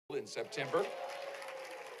in September.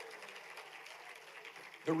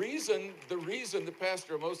 The reason that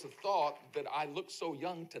Pastor Amosa thought that I looked so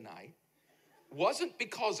young tonight wasn't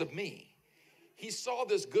because of me. He saw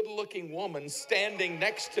this good-looking woman standing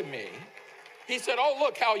next to me. He said, "Oh,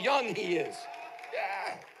 look how young he is."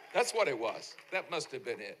 Yeah, that's what it was. That must have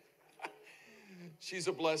been it. She's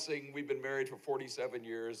a blessing. We've been married for 47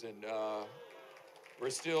 years, and we're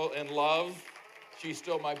still in love. She's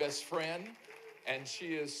still my best friend, and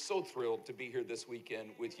she is so thrilled to be here this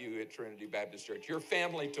weekend with you at Trinity Baptist Church. You're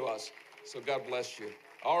family to us, so God bless you.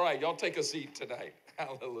 All right, y'all take a seat tonight.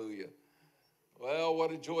 Hallelujah. Well,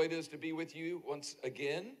 what a joy it is to be with you once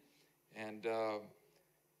again, and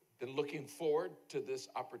been looking forward to this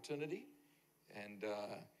opportunity. And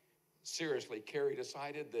seriously, Carrie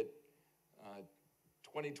decided that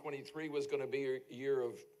 2023 was going to be a year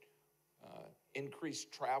of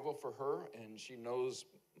increased travel for her, and she knows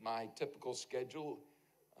my typical schedule.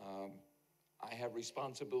 I have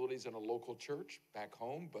responsibilities in a local church back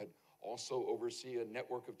home, but also oversee a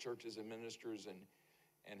network of churches and ministers,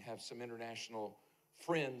 and have some international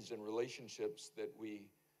friends and relationships that we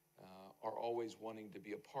are always wanting to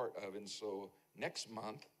be a part of. And so next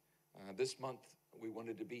month, this month we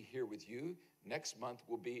wanted to be here with you. Next month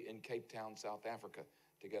we'll be in Cape Town, South Africa,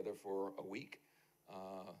 together for a week,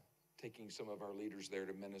 taking some of our leaders there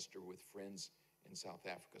to minister with friends in South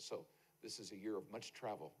Africa. So this is a year of much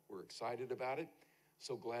travel. We're excited about it.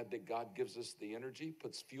 So glad that God gives us the energy,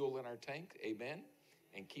 puts fuel in our tank, amen,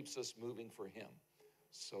 and keeps us moving for him.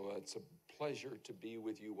 So it's a pleasure to be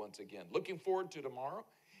with you once again. Looking forward to tomorrow,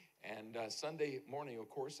 and Sunday morning, of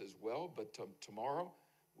course, as well. But tomorrow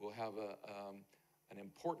we'll have an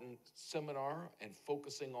important seminar and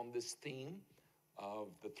focusing on this theme of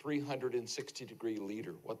the 360-degree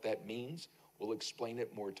leader. What that means, we'll explain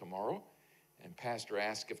it more tomorrow. And Pastor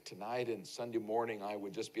asked if tonight and Sunday morning I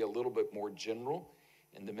would just be a little bit more general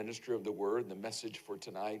in the ministry of the word, the message for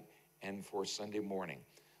tonight and for Sunday morning.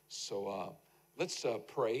 So let's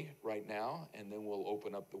pray right now, and then we'll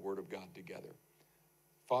open up the word of God together.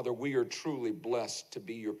 Father, we are truly blessed to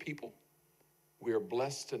be your people. We are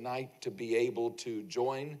blessed tonight to be able to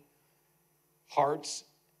join hearts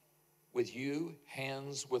with you,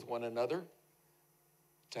 hands with one another,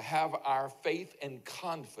 to have our faith and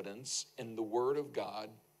confidence in the word of God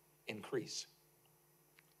increase.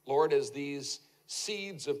 Lord, as these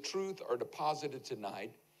seeds of truth are deposited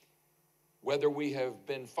tonight, whether we have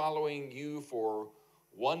been following you for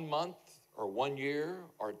 1 month or 1 year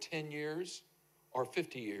or 10 years or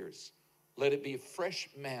 50 years, let it be fresh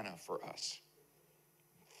manna for us.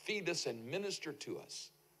 Feed us and minister to us.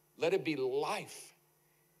 Let it be life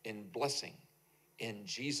in blessing. In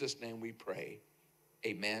Jesus' name we pray.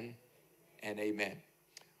 Amen and amen.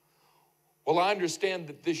 Well, I understand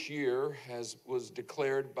that this year was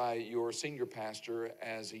declared by your senior pastor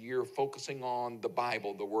as a year focusing on the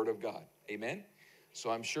Bible, the Word of God. Amen? So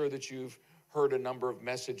I'm sure that you've heard a number of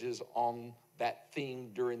messages on that theme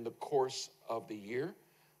during the course of the year.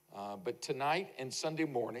 But tonight and Sunday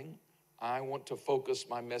morning, I want to focus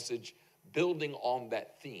my message building on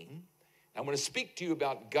that theme. I'm going to speak to you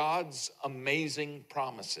about God's amazing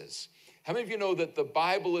promises. How many of you know that the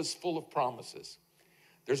Bible is full of promises?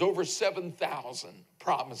 There's over 7,000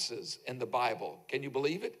 promises in the Bible. Can you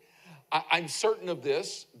believe it? I'm certain of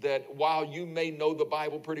this, that while you may know the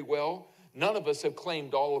Bible pretty well, none of us have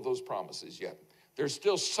claimed all of those promises yet. There's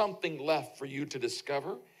still something left for you to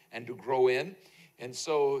discover and to grow in. And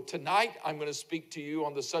so tonight, I'm going to speak to you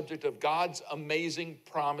on the subject of God's amazing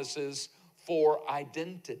promises for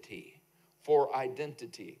identity. For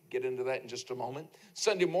identity. Get into that in just a moment.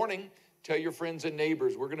 Sunday morning, tell your friends and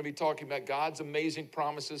neighbors, we're going to be talking about God's amazing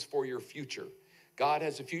promises for your future. God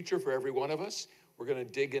has a future for every one of us. We're going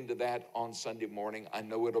to dig into that on Sunday morning. I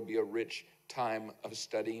know it'll be a rich time of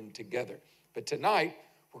studying together. But tonight,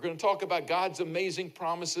 we're going to talk about God's amazing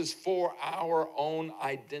promises for our own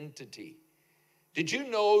identity. Did you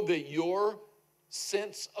know that your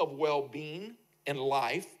sense of well-being in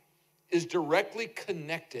life is directly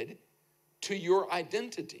connected to your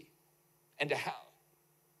identity and to how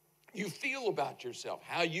you feel about yourself,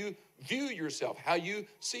 how you view yourself, how you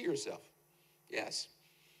see yourself? Yes.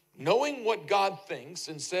 Knowing what God thinks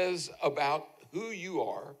and says about who you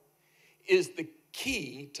are is the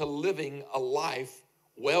key to living a life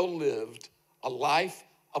well lived, a life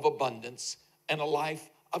of abundance, and a life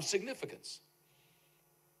of significance.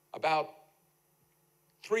 About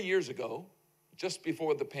 3 years ago, just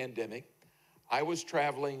before the pandemic, I was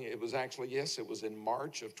traveling. It was in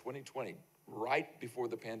March of 2020, right before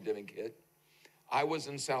the pandemic hit. I was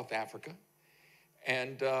in South Africa,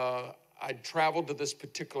 and I'd traveled to this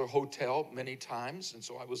particular hotel many times, and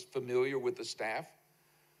so I was familiar with the staff.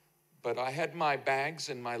 But I had my bags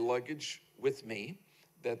and my luggage with me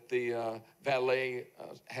that the valet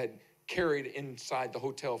had carried inside the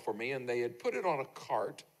hotel for me, and they had put it on a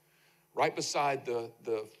cart right beside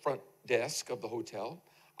the front desk of the hotel.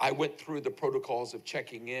 I went through the protocols of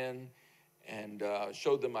checking in and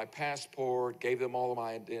showed them my passport, gave them all of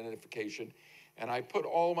my identification, and I put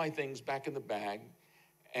all my things back in the bag.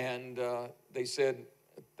 And they said,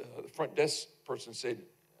 the front desk person said,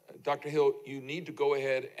 Dr. Hill, you need to go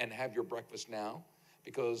ahead and have your breakfast now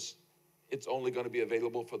because it's only going to be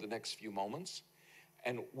available for the next few moments.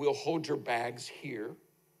 And we'll hold your bags here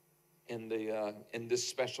in this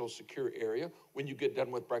special secure area. When you get done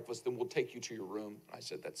with breakfast, then we'll take you to your room. I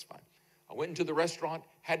said, that's fine. I went into the restaurant,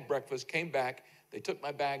 had breakfast, came back. They took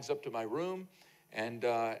my bags up to my room. And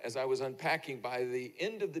as I was unpacking, by the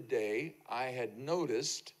end of the day, I had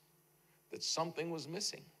noticed that something was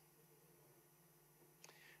missing.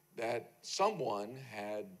 That someone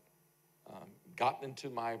had gotten into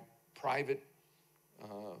my private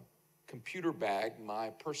computer bag, my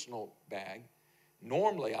personal bag.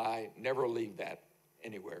 Normally, I never leave that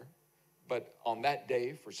anywhere. But on that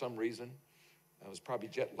day, for some reason, I was probably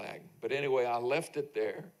jet lagged. But anyway, I left it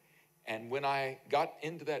there. And when I got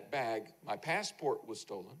into that bag, my passport was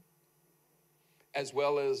stolen, as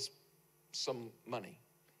well as some money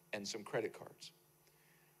and some credit cards.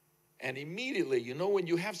 And immediately, you know, when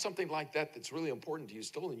you have something like that that's really important to you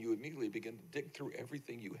stolen, you immediately begin to dig through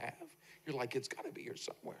everything you have. You're like, it's got to be here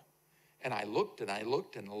somewhere. And I looked and I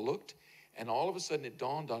looked and I looked, and all of a sudden it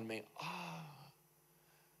dawned on me,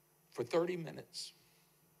 for 30 minutes,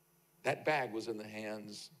 that bag was in the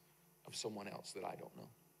hands of someone else that I don't know.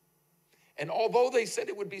 And although they said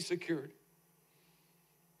it would be secured,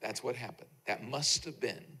 that's what happened. That must have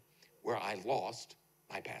been where I lost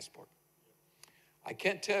my passport. I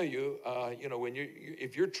can't tell you, when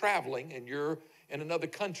if you're traveling and you're in another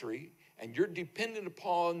country and you're dependent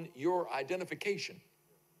upon your identification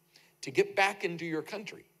to get back into your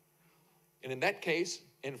country. And in that case,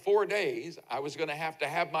 in 4 days, I was going to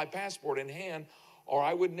have my passport in hand, or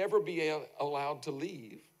I would never be allowed to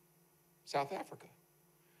leave South Africa.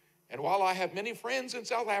 And while I have many friends in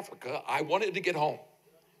South Africa, I wanted to get home.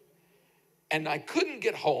 And I couldn't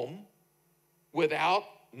get home without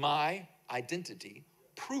my identity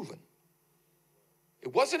proven.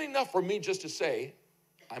 It wasn't enough for me just to say,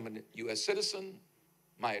 I'm a U.S. citizen,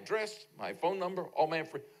 my address, my phone number, all my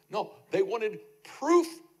information. No, they wanted proof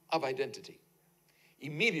of identity.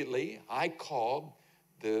 Immediately, I called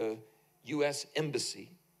the U.S.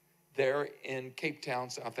 Embassy there in Cape Town,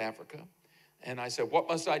 South Africa. And I said, what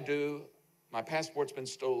must I do? My passport's been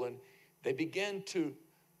stolen. They began to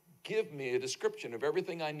give me a description of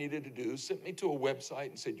everything I needed to do, sent me to a website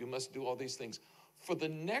and said, you must do all these things. For the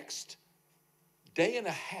next day and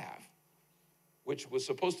a half, which was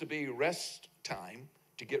supposed to be rest time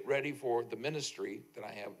to get ready for the ministry that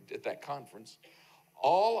I have at that conference,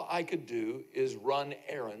 all I could do is run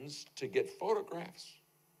errands to get photographs,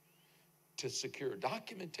 to secure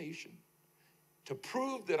documentation, to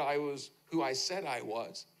prove that I was who I said I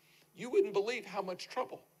was. You wouldn't believe how much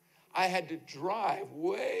trouble. I had to drive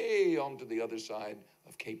way onto the other side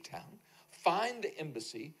of Cape Town, find the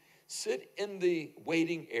embassy, sit in the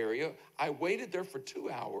waiting area. I waited there for 2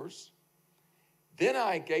 hours. Then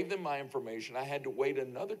I gave them my information. I had to wait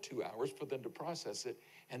another 2 hours for them to process it,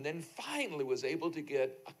 and then finally was able to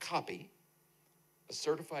get a copy, a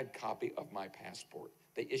certified copy of my passport.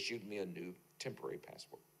 They issued me a new temporary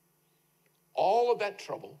passport. All of that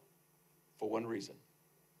trouble for one reason,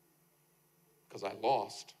 because I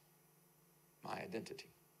lost my identity.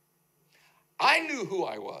 I knew who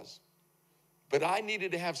I was, but I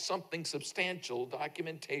needed to have something substantial,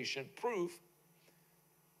 documentation, proof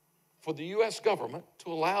for the U.S. government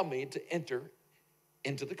to allow me to enter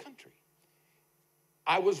into the country.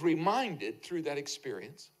 I was reminded through that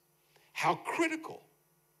experience how critical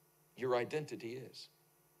your identity is.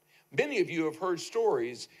 Many of you have heard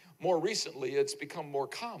stories. More recently, it's become more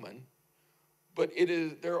common, but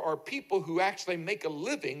there are people who actually make a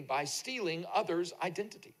living by stealing others'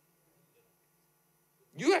 identity.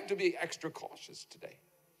 You have to be extra cautious today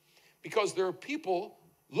because there are people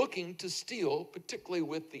looking to steal, particularly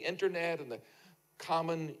with the internet and the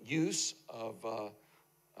common use of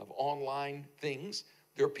online things.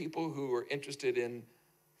 There are people who are interested in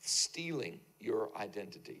stealing your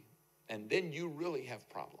identity, and then you really have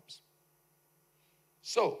problems.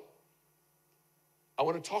 So, I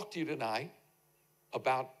want to talk to you tonight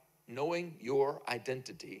about knowing your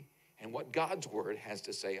identity and what God's word has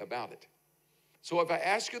to say about it. So if I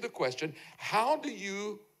ask you the question, how do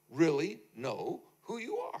you really know who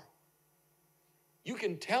you are? You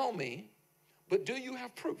can tell me, but do you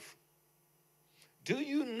have proof? Do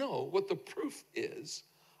you know what the proof is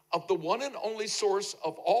of the one and only source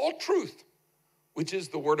of all truth, which is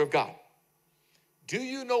the Word of God? Do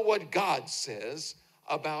you know what God says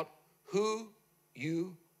about who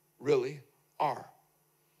you really are?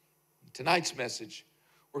 In tonight's message,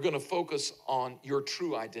 we're going to focus on your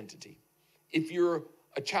true identity. If you're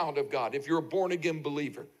a child of God, if you're a born-again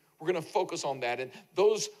believer, we're going to focus on that. And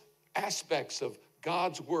those aspects of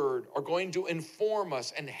God's word are going to inform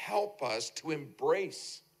us and help us to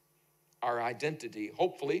embrace our identity,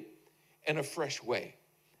 hopefully in a fresh way.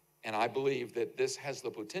 And I believe that this has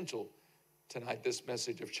the potential tonight, this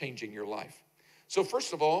message, of changing your life. So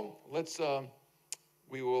first of all,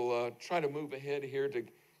 we will try to move ahead here to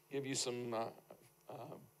give you some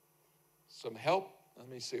help. Let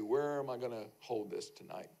me see, where am I going to hold this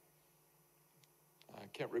tonight? I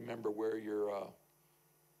can't remember where you're,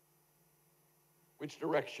 which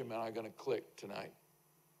direction am I going to click tonight?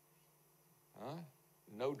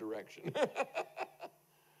 No direction.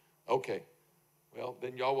 Okay, well,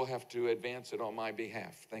 then y'all will have to advance it on my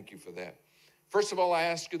behalf. Thank you for that. First of all, I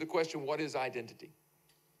ask you the question, what is identity?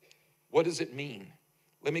 What does it mean?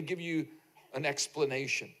 Let me give you an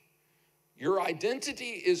explanation. Your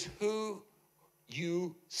identity is who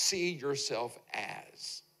you see yourself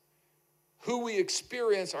as, who we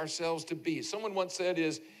experience ourselves to be. Someone once said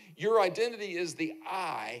your identity is the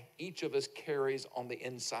I each of us carries on the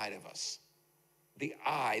inside of us. The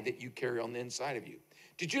I that you carry on the inside of you.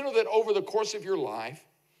 Did you know that over the course of your life,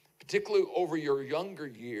 particularly over your younger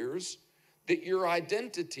years, that your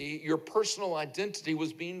identity, your personal identity,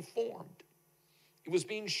 was being formed? It was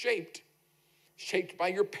being shaped by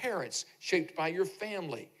your parents, shaped by your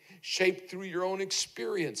family, shaped through your own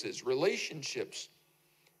experiences, relationships.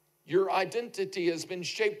 Your identity has been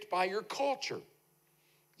shaped by your culture.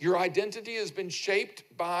 Your identity has been shaped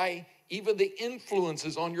by even the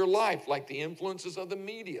influences on your life, like the influences of the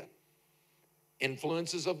media,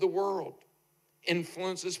 influences of the world,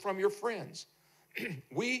 influences from your friends.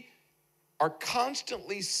 We are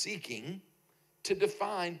constantly seeking to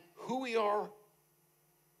define who we are,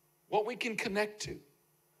 what we can connect to.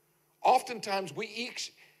 Oftentimes, we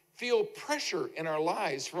each feel pressure in our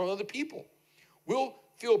lives from other people. We'll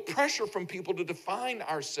feel pressure from people to define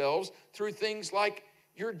ourselves through things like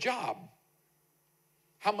your job,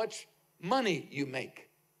 how much money you make,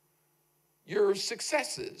 your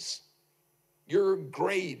successes, your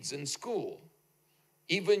grades in school,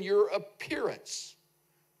 even your appearance.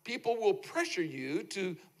 People will pressure you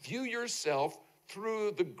to view yourself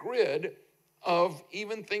through the grid of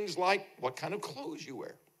even things like what kind of clothes you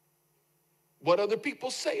wear, what other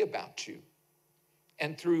people say about you,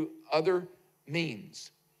 and through other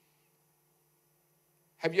means.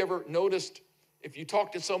 Have you ever noticed, if you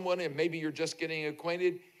talk to someone and maybe you're just getting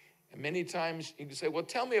acquainted, and many times you can say, well,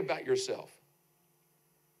 tell me about yourself.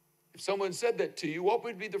 If someone said that to you, what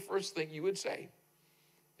would be the first thing you would say?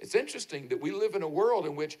 It's interesting that we live in a world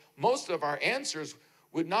in which most of our answers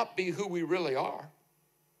would not be who we really are,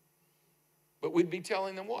 but we'd be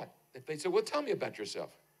telling them what? If they said, well, tell me about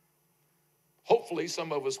yourself. Hopefully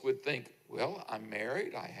some of us would think, well, I'm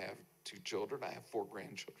married, I have 2 children, I have 4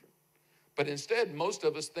 grandchildren. But instead, most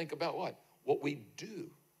of us think about what? What we do.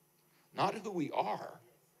 Not who we are,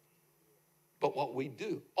 but what we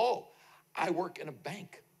do. Oh, I work in a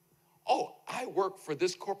bank. Oh, I work for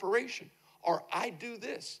this corporation. Or I do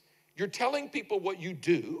this. You're telling people what you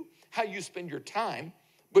do, how you spend your time,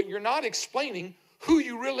 but you're not explaining who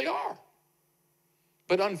you really are.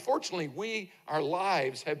 But unfortunately, our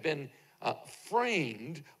lives have been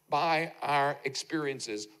framed by our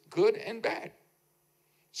experiences, good and bad.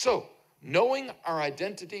 So, knowing our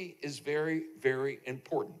identity is very, very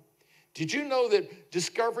important. Did you know that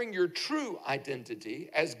discovering your true identity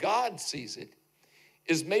as God sees it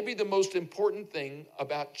is maybe the most important thing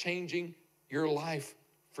about changing your life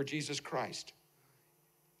for Jesus Christ?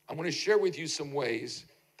 I want to share with you some ways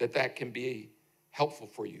that can be helpful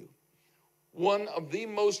for you. One of the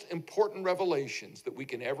most important revelations that we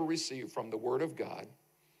can ever receive from the Word of God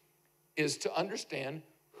is to understand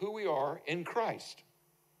who we are in Christ.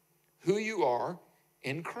 Who you are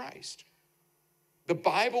in Christ. The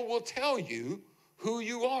Bible will tell you who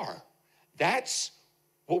you are. That's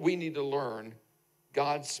what we need to learn,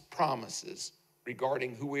 God's promises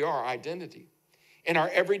regarding who we are, identity. In our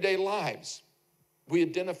everyday lives,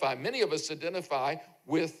 many of us identify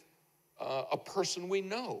with a person we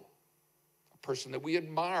know, a person that we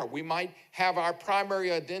admire. We might have our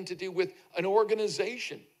primary identity with an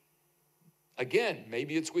organization. Again,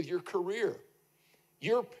 maybe it's with your career.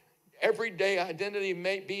 everyday identity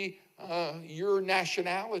may be your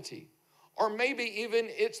nationality, or maybe even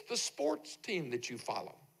it's the sports team that you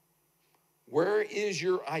follow. Where is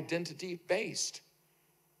your identity based?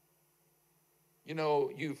 You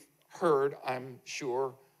know, you've heard, I'm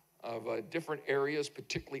sure, of different areas,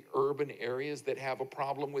 particularly urban areas, that have a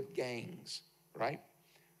problem with gangs, right?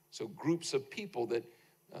 So groups of people that,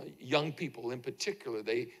 young people in particular,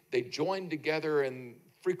 they join together and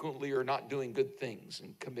frequently are not doing good things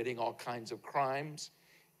and committing all kinds of crimes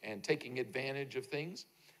and taking advantage of things.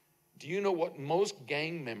 Do you know what most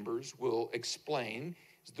gang members will explain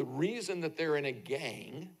is the reason that they're in a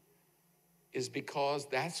gang is because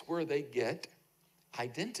that's where they get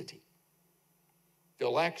identity.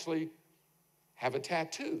 They'll actually have a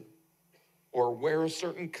tattoo or wear a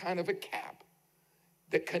certain kind of a cap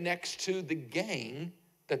that connects to the gang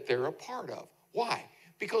that they're a part of. Why?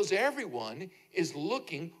 Because everyone is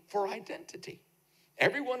looking for identity.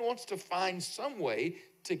 Everyone wants to find some way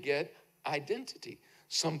to get identity.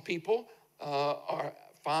 Some people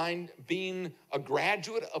find being a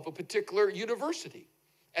graduate of a particular university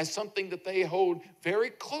as something that they hold very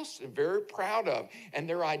close and very proud of, and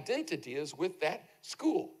their identity is with that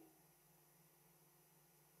school.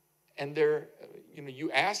 And they're,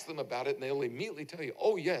 you ask them about it and they'll immediately tell you,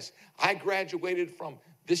 oh yes, I graduated from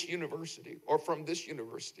this university or from this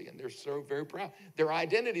university, and they're so very proud. Their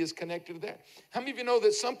identity is connected to that. How many of you know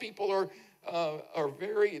that some people are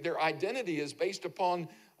their identity is based upon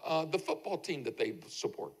the football team that they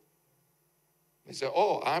support? They say,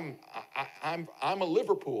 oh, I'm a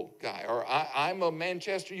Liverpool guy, or I'm a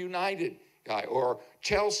Manchester United guy, or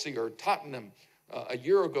Chelsea or Tottenham. A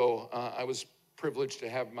year ago, I was privileged to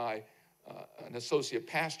have an associate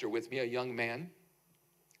pastor with me, a young man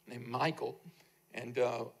named Michael, and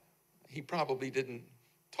he probably didn't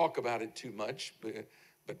talk about it too much,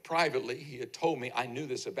 but privately he had told me, I knew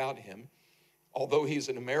this about him, although he's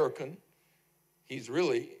an American, he's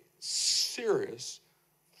really serious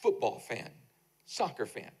football fan, soccer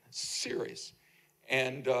fan, serious.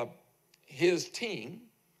 And his team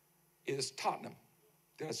is Tottenham.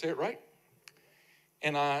 Did I say it right?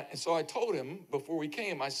 And so I told him before we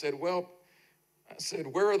came, I said, where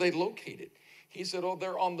are they located? He said, oh,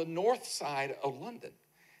 they're on the north side of London.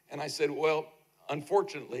 And I said, well,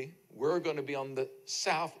 unfortunately, we're going to be on the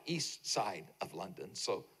southeast side of London.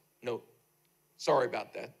 So no, sorry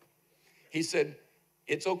about that. He said,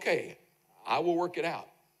 it's okay. I will work it out.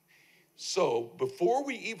 So before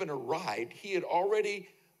we even arrived, he had already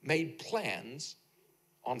made plans.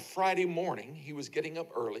 On Friday morning, he was getting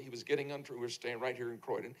up early. We were staying right here in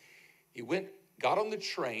Croydon. He got on the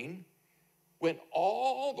train, went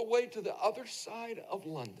all the way to the other side of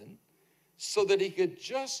London so that he could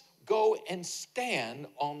just go and stand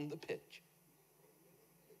on the pitch.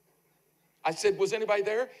 I said, was anybody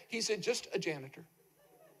there? He said, just a janitor.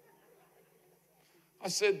 I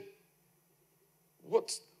said,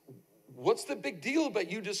 what's the big deal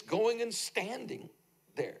about you just going and standing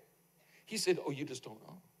there? He said, oh, you just don't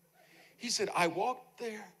know. He said, I walked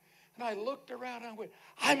there and I looked around and I went,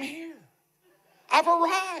 I'm here. I've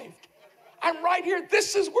arrived. I'm right here.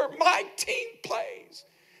 This is where my team plays.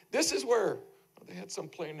 This is where they had some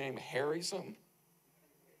player named Harry something.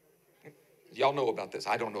 Y'all know about this.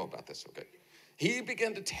 I don't know about this, okay? He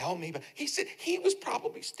began to tell me, he said he was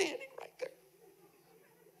probably standing right there.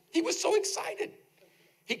 He was so excited.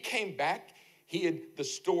 He came back. He had the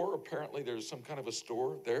store, apparently there's some kind of a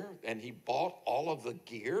store there, and he bought all of the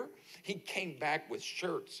gear. He came back with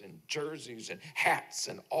shirts and jerseys and hats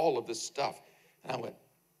and all of this stuff. And I went,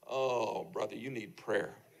 oh, brother, you need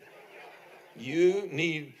prayer.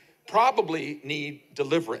 You probably need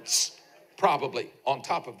deliverance, probably on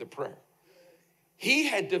top of the prayer. He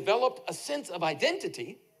had developed a sense of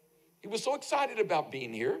identity. He was so excited about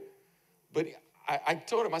being here, but I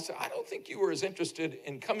told him, I said, I don't think you were as interested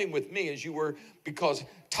in coming with me as you were because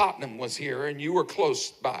Tottenham was here and you were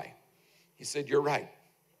close by. He said, you're right.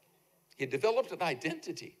 He developed an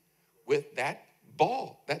identity with that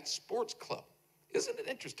ball, that sports club. Isn't it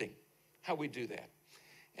interesting how we do that?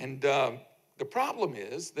 And the problem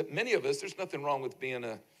is that many of us, there's nothing wrong with being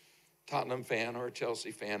a Tottenham fan or a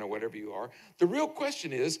Chelsea fan or whatever you are. The real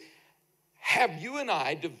question is, have you and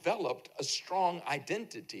I developed a strong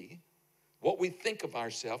identity, what we think of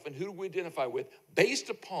ourselves and who we identify with, based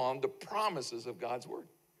upon the promises of God's word?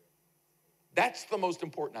 That's the most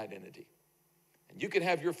important identity. And you can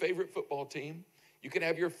have your favorite football team. You can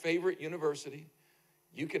have your favorite university.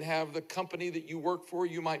 You can have the company that you work for.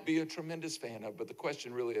 You might be a tremendous fan of. But the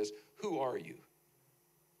question really is, who are you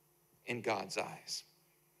in God's eyes?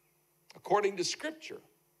 According to Scripture,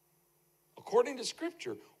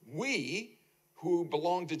 we who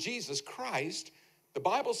belong to Jesus Christ, the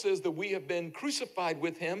Bible says that we have been crucified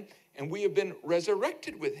with him and we have been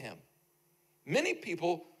resurrected with him. Many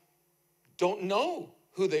people don't know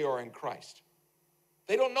who they are in Christ.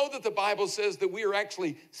 They don't know that the Bible says that we are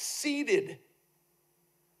actually seated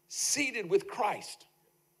with Christ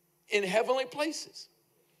in heavenly places.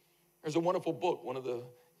 There's a wonderful book,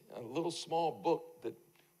 a little small book that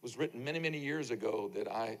was written many, many years ago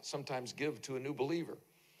that I sometimes give to a new believer.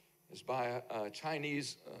 It's by a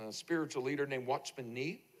Chinese spiritual leader named Watchman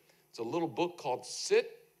Nee. It's a little book called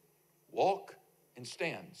Sit, Walk, and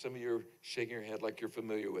Stand. Some of you are shaking your head like you're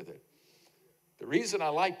familiar with it. The reason I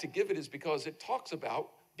like to give it is because it talks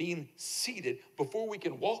about being seated. Before we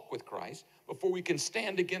can walk with Christ, before we can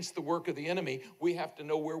stand against the work of the enemy, we have to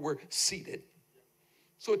know where we're seated.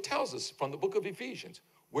 So it tells us from the book of Ephesians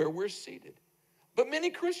where we're seated. But many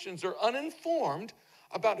Christians are uninformed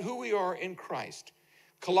about who we are in Christ.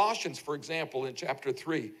 Colossians, for example, in chapter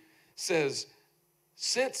 3 says,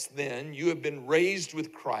 "Since then you have been raised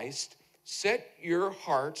with Christ, set your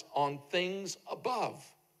hearts on things above,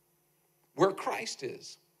 where Christ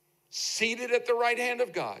is, seated at the right hand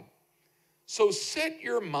of God. So set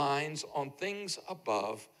your minds on things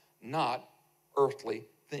above, not earthly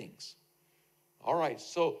things." All right,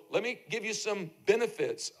 so let me give you some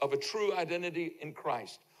benefits of a true identity in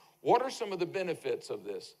Christ. What are some of the benefits of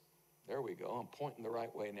this? There we go. I'm pointing the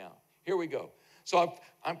right way now. Here we go. So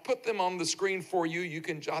I've put them on the screen for you. You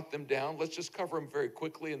can jot them down. Let's just cover them very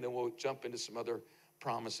quickly, and then we'll jump into some other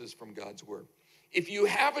promises from God's word. If you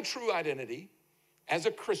have a true identity as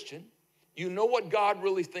a Christian, you know what God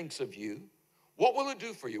really thinks of you. What will it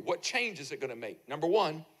do for you? What change is it going to make? Number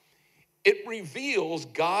one, it reveals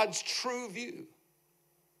God's true view.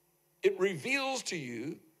 It reveals to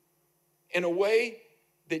you in a way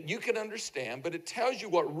that you can understand, but it tells you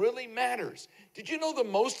what really matters. Did you know the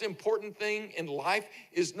most important thing in life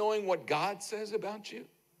is knowing what God says about you?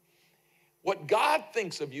 What God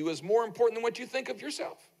thinks of you is more important than what you think of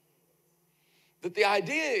yourself. That the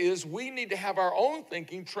idea is we need to have our own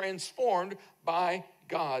thinking transformed by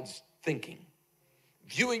God's thinking.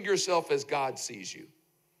 Viewing yourself as God sees you.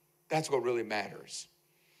 That's what really matters.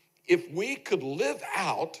 If we could live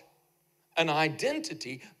out an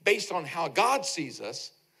identity based on how God sees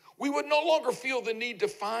us, we would no longer feel the need to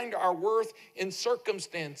find our worth in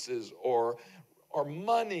circumstances or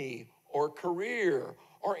money or career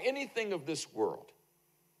or anything of this world,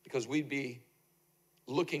 because we'd be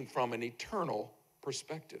looking from an eternal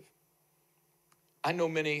perspective. I know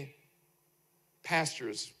many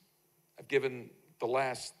pastors. I've given the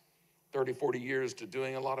last 30, 40 years to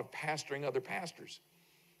doing a lot of pastoring other pastors,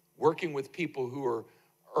 working with people who are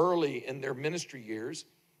early in their ministry years.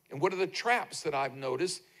 And one of the traps that I've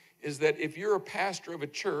noticed is that if you're a pastor of a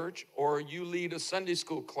church or you lead a Sunday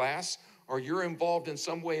school class or you're involved in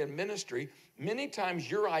some way in ministry, many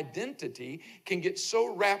times your identity can get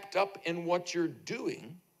so wrapped up in what you're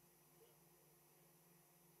doing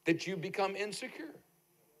that you become insecure.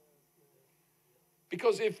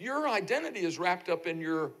 Because if your identity is wrapped up in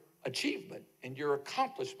your achievement and your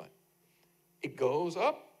accomplishment, it goes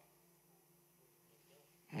up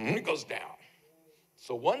and it goes down.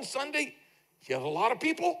 So one Sunday, you have a lot of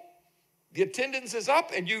people, the attendance is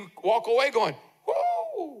up, and you walk away going,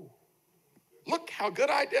 whoa, look how good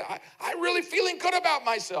I did. I'm really feeling good about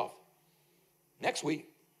myself. Next week,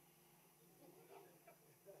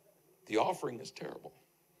 the offering is terrible,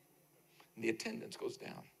 and the attendance goes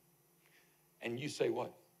down. And you say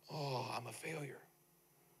what? Oh, I'm a failure.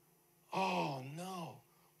 Oh, no.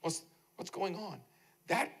 What's going on?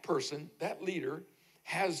 That person, that leader,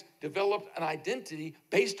 has developed an identity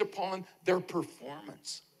based upon their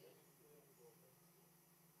performance.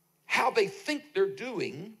 How they think they're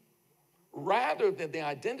doing, rather than the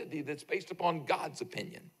identity that's based upon God's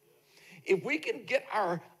opinion. If we can get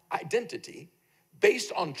our identity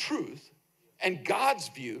based on truth and God's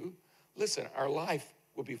view, listen, our life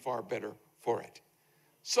will be far better for it.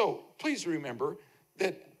 So please remember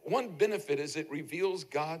that one benefit is it reveals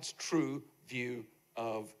God's true view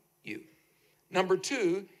of you. Number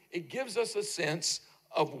two, it gives us a sense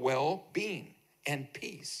of well-being and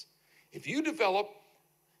peace. If you develop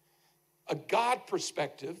a God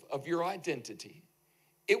perspective of your identity,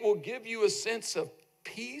 it will give you a sense of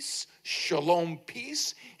peace, shalom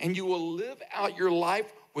peace, and you will live out your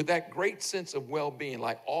life with that great sense of well-being,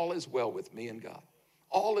 like all is well with me and God.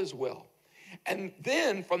 All is well. And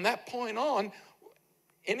then from that point on,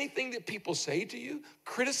 anything that people say to you,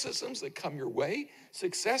 criticisms that come your way,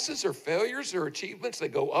 successes or failures or achievements that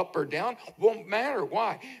go up or down, won't matter.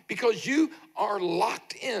 Why? Because you are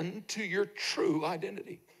locked into your true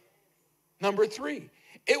identity. Number three,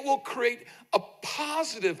 It will create a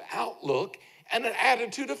positive outlook and an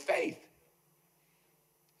attitude of faith.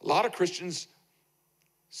 A lot of Christians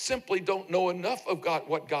simply don't know enough of God,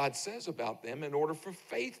 what God says about them, in order for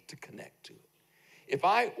faith to connect to it. If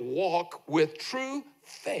I walk with true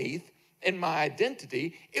faith in my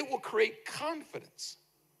identity, it will create confidence.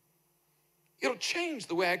 It'll change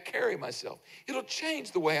the way I carry myself. It'll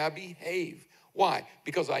change the way I behave. Why?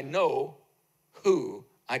 Because I know who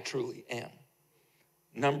I truly am.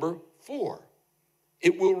 Number 4,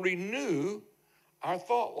 it will renew our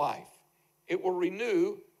thought life. It will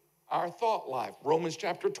renew our thought life. Romans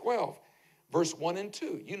chapter 12, verse 1 and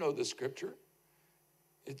 2. You know the scripture.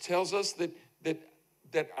 It tells us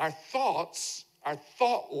that our thoughts, our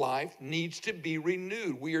thought life needs to be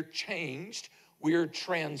renewed. We are changed. We are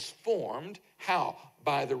transformed. How?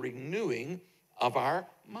 By the renewing of our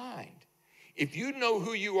mind. If you know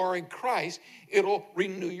who you are in Christ, it'll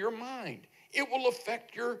renew your mind. It will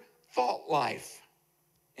affect your thought life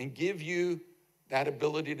and give you that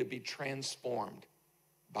ability to be transformed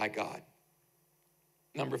by God.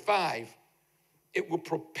 Number 5, it will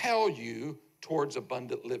propel you towards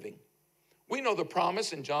abundant living. We know the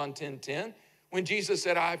promise in John 10:10 when Jesus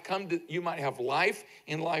said, I've come that you might have life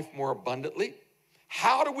and life more abundantly.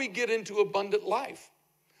 How do we get into abundant life?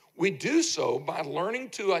 We do so by learning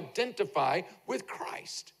to identify with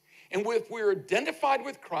Christ. And if we're identified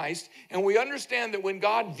with Christ and we understand that when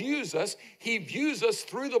God views us, he views us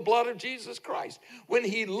through the blood of Jesus Christ. When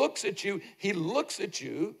he looks at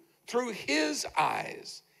you through his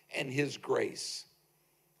eyes and his grace.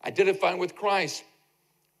 Identifying with Christ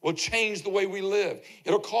will change the way we live.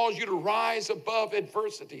 It'll cause you to rise above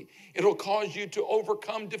adversity. It'll cause you to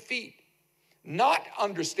overcome defeat. Not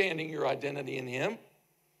understanding your identity in him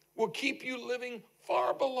will keep you living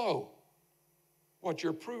far below what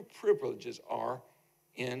your privileges are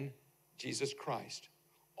in Jesus Christ.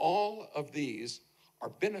 All of these are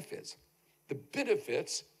benefits. The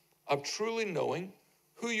benefits of truly knowing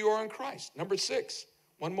who you are in Christ. Number 6,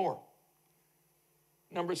 one more.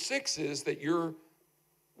 Number 6 is that your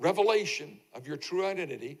revelation of your true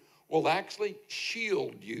identity will actually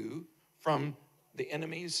shield you from the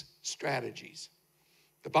enemy's strategies.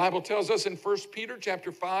 The Bible tells us in 1 Peter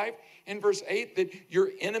chapter 5 and verse 8 that your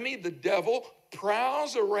enemy, the devil,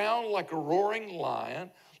 prowls around like a roaring lion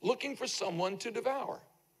looking for someone to devour.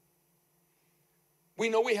 We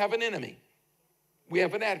know we have an enemy. We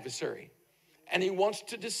have an adversary. And he wants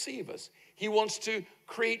to deceive us. He wants to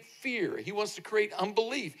create fear. He wants to create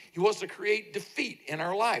unbelief. He wants to create defeat in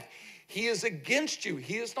our life. He is against you.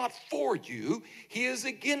 He is not for you. He is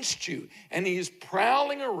against you. And he is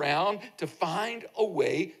prowling around to find a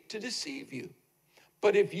way to deceive you.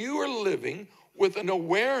 But if you are living with an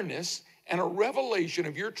awareness and a revelation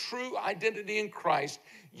of your true identity in Christ,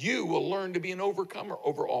 you will learn to be an overcomer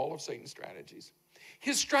over all of Satan's strategies.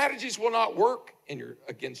 His strategies will not work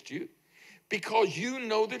against you because you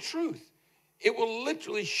know the truth. It will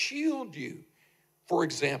literally shield you. For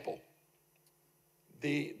example,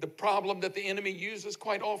 the problem that the enemy uses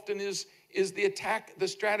quite often is the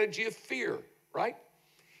strategy of fear, right?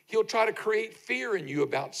 He'll try to create fear in you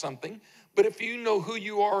about something, but if you know who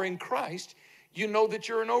you are in Christ, you know that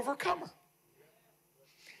you're an overcomer.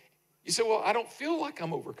 You say, well, I don't feel like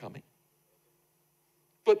I'm overcoming.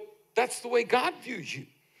 But that's the way God views you.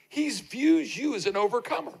 He views you as an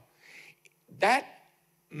overcomer. That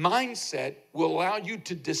mindset will allow you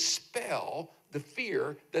to dispel the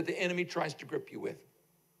fear that the enemy tries to grip you with.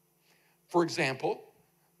 For example,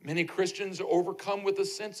 many Christians are overcome with a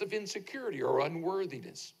sense of insecurity or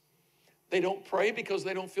unworthiness. They don't pray because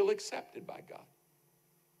they don't feel accepted by God.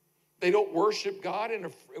 They don't worship God in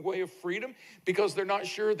a way of freedom because they're not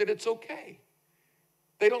sure that it's okay.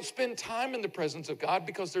 They don't spend time in the presence of God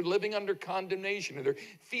because they're living under condemnation or they're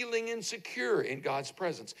feeling insecure in God's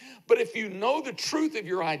presence. But if you know the truth of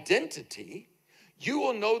your identity, you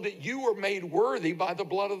will know that you are made worthy by the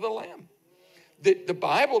blood of the Lamb. That the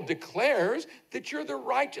Bible declares that you're the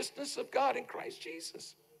righteousness of God in Christ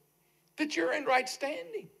Jesus. That you're in right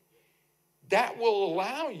standing. That will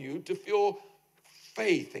allow you to feel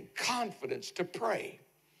faith and confidence to pray.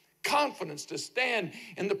 Confidence to stand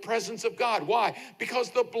in the presence of God. Why? Because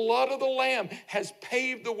the blood of the Lamb has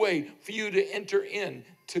paved the way for you to enter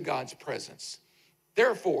into God's presence.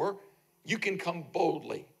 Therefore, you can come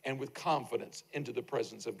boldly and with confidence into the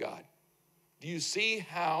presence of God. Do you see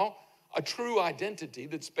how a true identity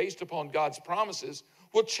that's based upon God's promises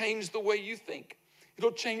will change the way you think?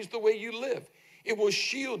 It'll change the way you live. It will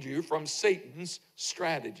shield you from Satan's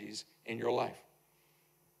strategies in your life.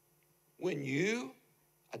 When you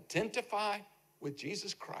identify with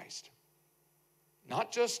Jesus Christ,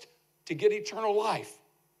 not just to get eternal life,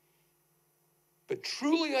 but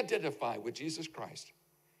truly identify with Jesus Christ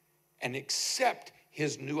and accept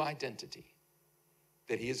his new identity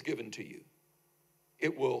that he has given to you,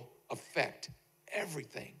 it will affect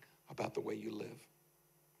everything about the way you live.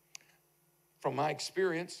 From my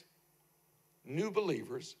experience, new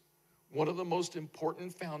believers, one of the most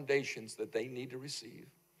important foundations that they need to receive,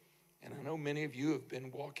 and I know many of you have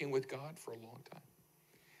been walking with God for a long time,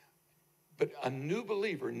 but a new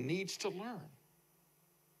believer needs to learn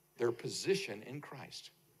their position in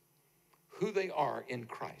Christ, who they are in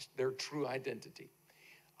Christ, their true identity.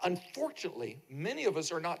 Unfortunately, many of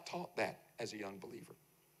us are not taught that as a young believer.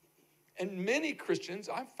 And many Christians,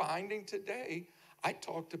 I'm finding today, I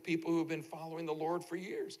talk to people who have been following the Lord for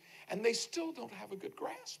years, and they still don't have a good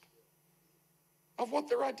grasp of what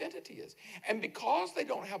their identity is. And because they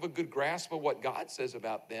don't have a good grasp of what God says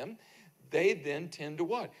about them, they then tend to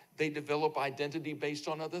what? They develop identity based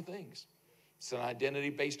on other things. It's an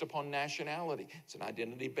identity based upon nationality. It's an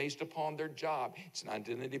identity based upon their job. It's an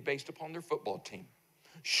identity based upon their football team.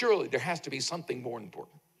 Surely there has to be something more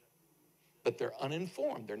important. But they're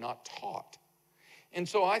uninformed. They're not taught. And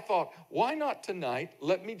so I thought, why not tonight?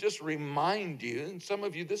 Let me just remind you, and some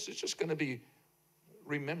of you, this is just going to be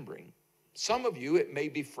remembering. Some of you, it may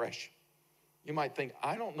be fresh. You might think,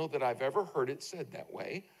 I don't know that I've ever heard it said that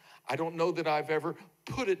way. I don't know that I've ever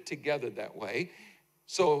put it together that way.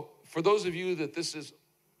 So for those of you that this is,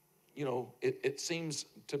 it seems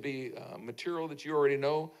to be material that you already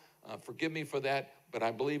know, forgive me for that, but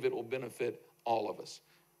I believe it will benefit all of us.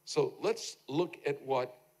 So let's look at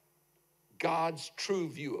what God's true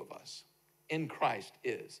view of us in Christ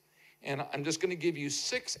is. And I'm just going to give you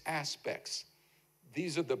 6 aspects.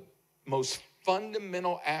 These are the most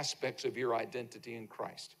fundamental aspects of your identity in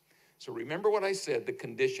Christ. So remember what I said, the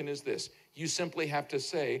condition is this. You simply have to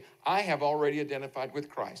say, I have already identified with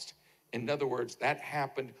Christ. In other words, that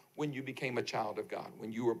happened when you became a child of God,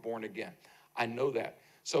 when you were born again. I know that.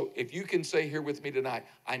 So if you can say here with me tonight,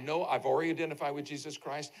 I know I've already identified with Jesus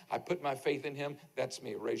Christ. I put my faith in him. That's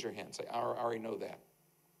me. Raise your hand. Say, I already know that.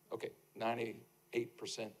 Okay, 98%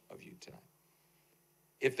 of you tonight.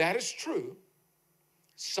 If that is true,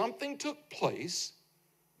 something took place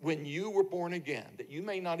when you were born again that you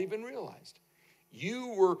may not even realize.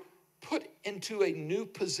 You were put into a new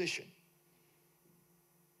position.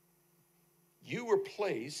 You were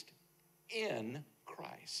placed in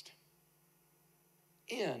Christ.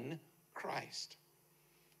 In Christ.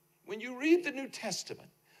 When you read the New Testament,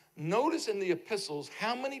 notice in the epistles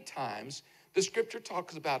how many times the scripture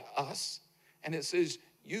talks about us, and it says,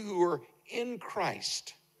 you who are in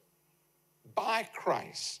Christ, by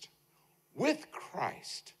Christ, with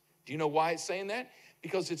Christ. Do you know why it's saying that?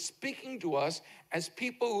 Because it's speaking to us as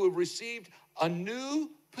people who have received a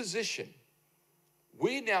new position.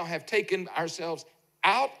 We now have taken ourselves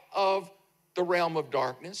out of the realm of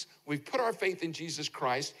darkness. We've put our faith in Jesus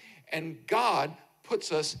Christ, and God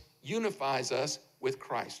puts us, unifies us with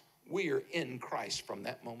Christ. We are in Christ from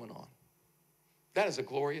that moment on. That is a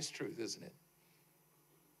glorious truth, isn't it?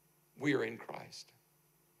 We are in Christ.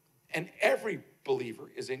 And every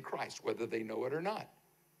believer is in Christ, whether they know it or not.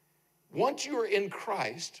 Once you are in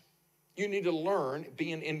Christ, you need to learn,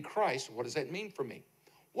 being in Christ, what does that mean for me?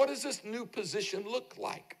 What does this new position look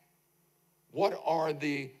like? What are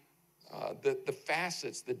the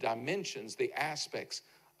facets, the dimensions, the aspects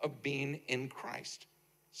of being in Christ?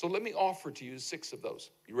 So let me offer to you 6 of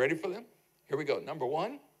those. You ready for them? Here we go. Number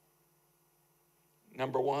one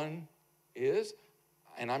is,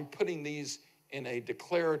 and I'm putting these in a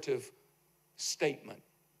declarative statement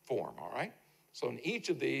form, all right? So in each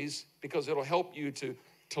of these, because it'll help you to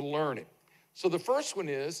learn it. So the first one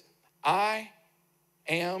is, I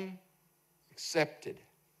am accepted.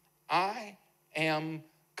 I am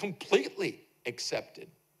completely accepted.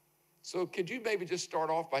 So could you maybe just start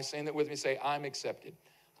off by saying that with me? Say, I'm accepted.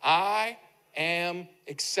 I am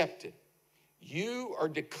accepted. You are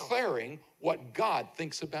declaring what God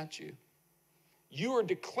thinks about you. You are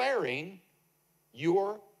declaring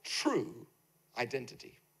your true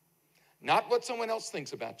identity. Not what someone else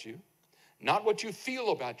thinks about you, not what you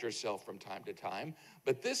feel about yourself from time to time,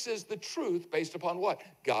 but this is the truth based upon what?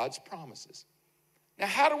 God's promises. Now,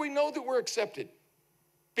 how do we know that we're accepted?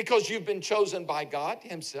 Because you've been chosen by God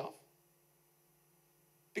himself.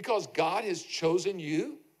 Because God has chosen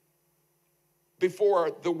you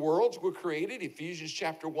before the worlds were created. Ephesians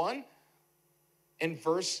chapter 1 and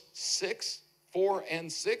verse 6, 4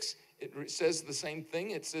 and 6, it says the same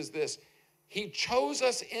thing. It says this, he chose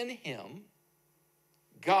us in him.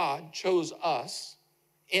 God chose us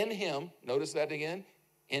in him. Notice that again.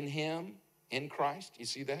 In him, in Christ. You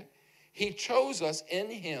see that? He chose us in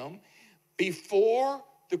him before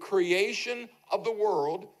the creation of the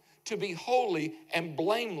world to be holy and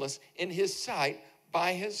blameless in his sight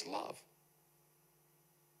by his love.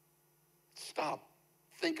 Stop.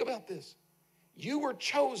 Think about this. You were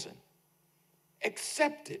chosen,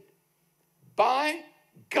 accepted by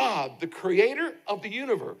God, the creator of the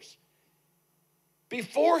universe.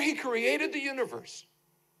 Before he created the universe,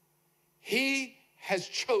 he has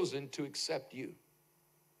chosen to accept you.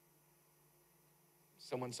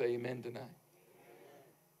 Someone say amen tonight.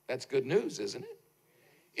 That's good news, isn't it?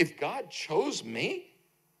 If God chose me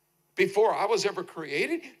before I was ever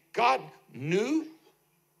created, God knew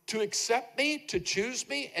to accept me, to choose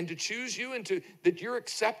me, and to choose you, and that you're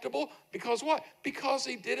acceptable. Because what? Because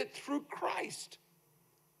he did it through Christ.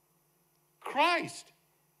 Christ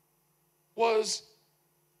was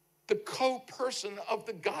the co-person of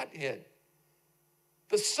the Godhead.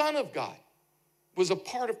 The Son of God was a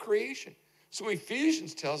part of creation. So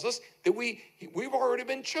Ephesians tells us that we've already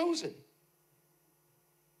been chosen.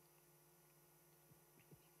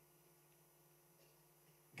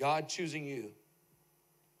 God choosing you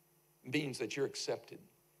means that you're accepted.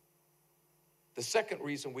 The second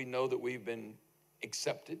reason we know that we've been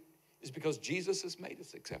accepted is because Jesus has made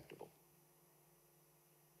us acceptable.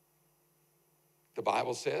 The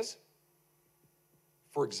Bible says,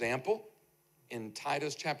 for example, in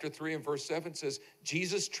Titus chapter 3 and verse 7 says,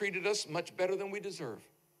 Jesus treated us much better than we deserve.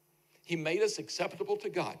 He made us acceptable to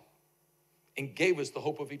God and gave us the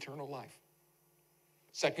hope of eternal life.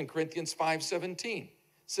 2 Corinthians 5:17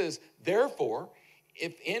 says, therefore,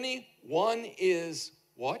 if anyone is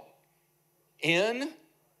what? In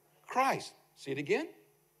Christ. See it again?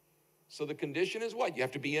 So the condition is what? You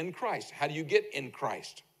have to be in Christ. How do you get in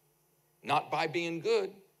Christ? Not by being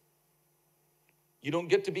good. You don't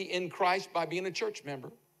get to be in Christ by being a church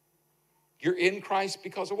member. You're in Christ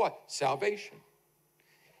because of what? Salvation.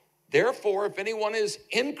 Therefore, if anyone is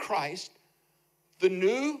in Christ, the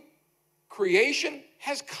new creation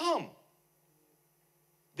has come.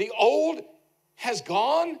 The old has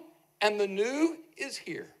gone and the new is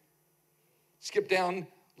here. Skip down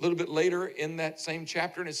a little bit later in that same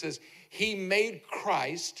chapter and it says, he made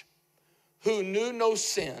Christ, who knew no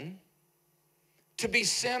sin, to be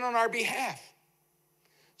sin on our behalf.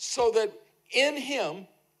 So that in him,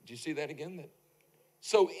 did you see that again?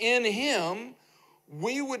 So in him,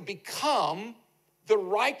 we would become the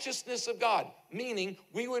righteousness of God, meaning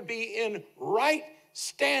we would be in right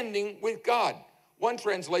standing with God. One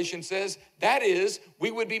translation says, that is,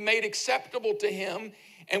 we would be made acceptable to him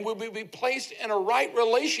and we would be placed in a right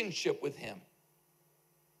relationship with him.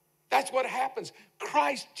 That's what happens.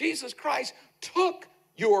 Jesus Christ took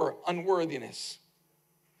your unworthiness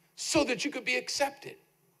so that you could be accepted.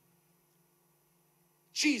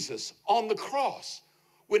 Jesus on the cross,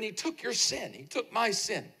 when he took your sin, he took my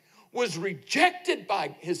sin, was rejected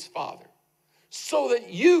by his Father so that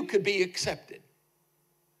you could be accepted.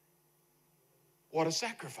 What a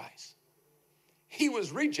sacrifice. He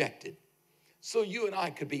was rejected so you and I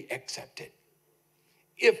could be accepted.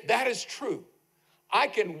 If that is true, I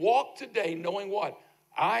can walk today knowing what?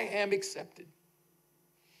 I am accepted.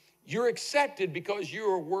 You're accepted because you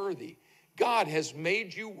are worthy. God has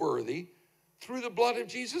made you worthy through the blood of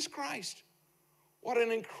Jesus Christ. What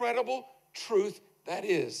an incredible truth that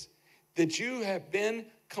is, that you have been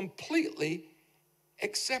completely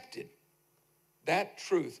accepted. That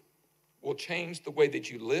truth will change the way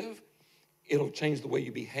that you live. It'll change the way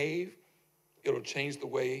you behave. It'll change the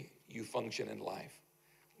way you function in life.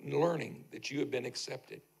 Learning that you have been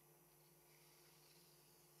accepted.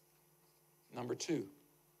 Number two,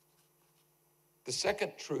 the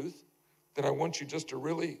second truth that I want you just to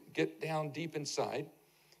really get down deep inside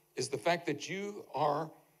is the fact that you are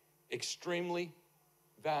extremely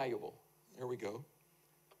valuable. Here we go.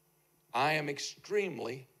 I am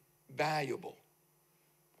extremely valuable.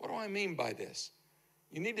 What do I mean by this?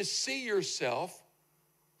 You need to see yourself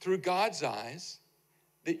through God's eyes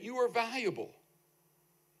that you are valuable.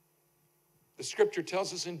 The scripture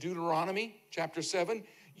tells us in Deuteronomy chapter 7,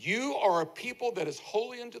 you are a people that is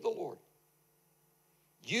holy unto the Lord.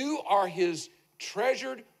 You are his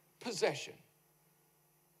treasured possession.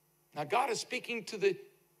 Now God is speaking to the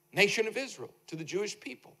nation of Israel, to the Jewish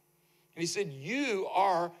people. And he said, you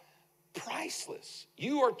are priceless.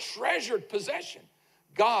 You are treasured possession.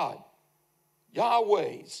 God,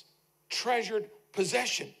 Yahweh's treasured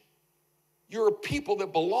possession. You're a people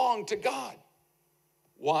that belong to God.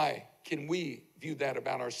 Why can we view that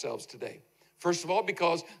about ourselves today? First of all,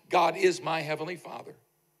 because God is my heavenly Father.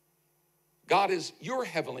 God is your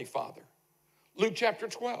heavenly Father. Luke chapter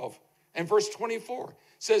 12 and verse 24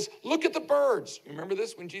 says, look at the birds. You remember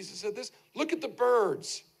this when Jesus said this? Look at the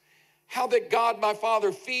birds, how that God, my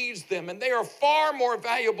Father, feeds them, and they are far more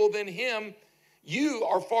valuable than him. You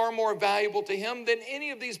are far more valuable to him than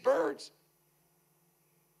any of these birds.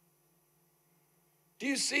 Do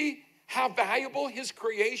you see how valuable his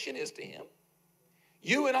creation is to him?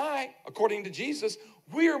 You and I, according to Jesus,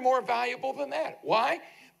 we are more valuable than that. Why?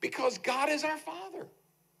 Because God is our Father.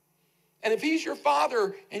 And if he's your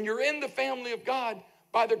Father and you're in the family of God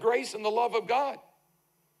by the grace and the love of God,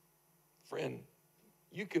 friend,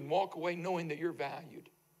 you can walk away knowing that you're valued.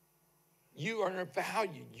 You are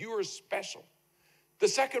valued. You are special. The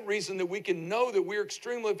second reason that we can know that we're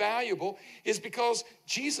extremely valuable is because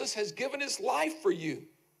Jesus has given his life for you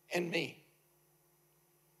and me.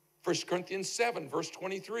 1 Corinthians 7, verse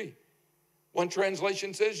 23. One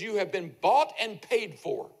translation says, you have been bought and paid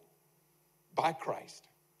for by Christ.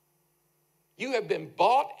 You have been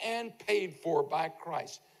bought and paid for by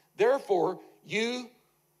Christ. Therefore, you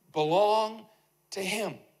belong to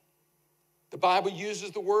him. The Bible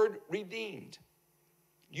uses the word redeemed.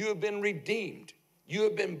 You have been redeemed. You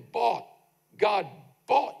have been bought. God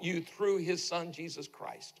bought you through his son, Jesus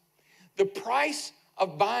Christ. The price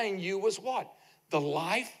of buying you was what? The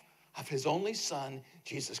life of his only son,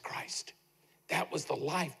 Jesus Christ. That was the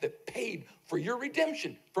life that paid for your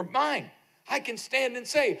redemption, for mine. I can stand and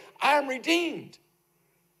say, I'm redeemed.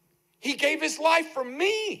 He gave his life for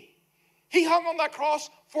me. He hung on that cross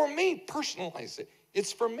for me. Personalize it.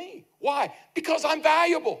 It's for me. Why? Because I'm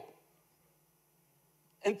valuable.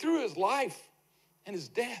 And through his life and his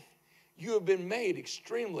death, you have been made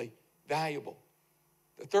extremely valuable.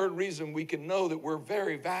 The third reason we can know that we're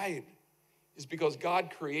very valued is because God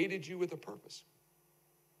created you with a purpose.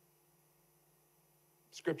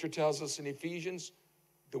 Scripture tells us in Ephesians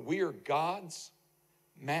that we are God's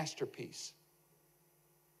masterpiece.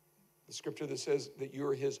 The scripture that says that you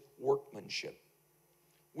are his workmanship.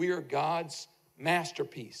 We are God's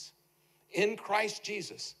masterpiece. In Christ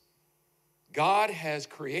Jesus, God has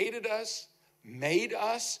created us, made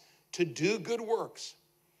us to do good works,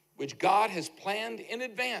 which God has planned in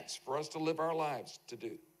advance for us to live our lives to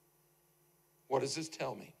do. What does this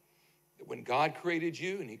tell me? That when God created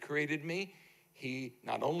you and he created me, he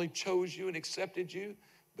not only chose you and accepted you,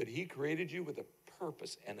 but he created you with a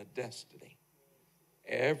purpose and a destiny.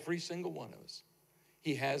 Every single one of us.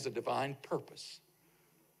 He has a divine purpose.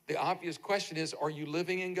 The obvious question is, are you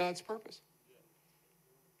living in God's purpose?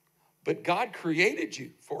 But God created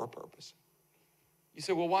you for a purpose. You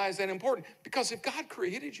say, well, why is that important? Because if God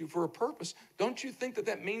created you for a purpose, don't you think that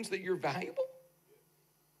that means that you're valuable?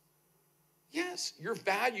 Yes, you're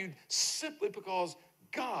valued simply because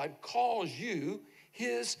God calls you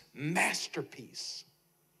his masterpiece,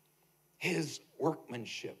 his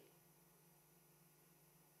workmanship.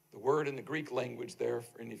 The word in the Greek language there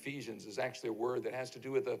in Ephesians is actually a word that has to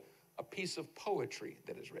do with a piece of poetry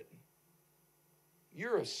that is written.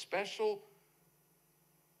 You're a special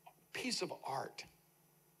piece of art.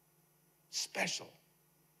 Special.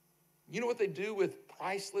 You know what they do with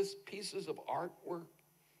priceless pieces of artwork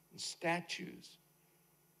and statues?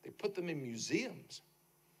 They put them in museums.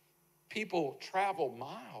 People travel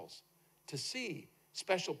miles to see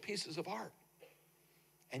special pieces of art.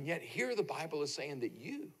 And yet here the Bible is saying that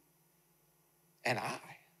you and I,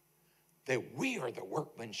 that we are the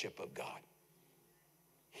workmanship of God.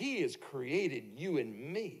 He has created you and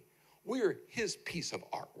me. We're his piece of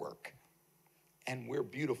artwork. And we're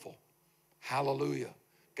beautiful. Hallelujah.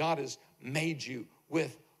 God has made you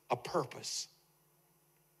with a purpose.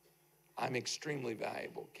 I'm extremely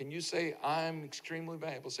valuable. Can you say, I'm extremely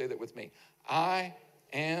valuable? Say that with me. I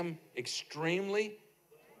am extremely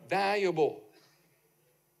valuable.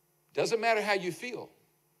 Doesn't matter how you feel.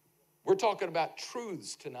 We're talking about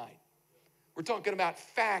truths tonight. We're talking about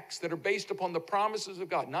facts that are based upon the promises of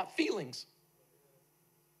God, not feelings.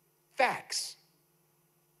 Facts.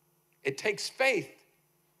 It takes faith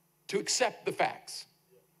to accept the facts.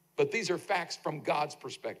 But these are facts from God's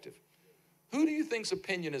perspective. Who do you think's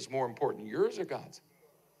opinion is more important, yours or God's?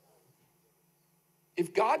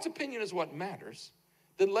 If God's opinion is what matters,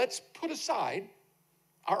 then let's put aside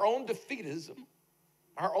our own defeatism,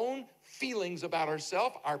 our own feelings about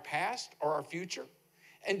ourselves, our past, or our future,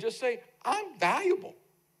 and just say, I'm valuable.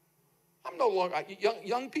 I'm no longer,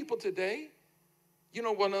 young people today, you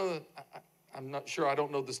know, I'm not sure, I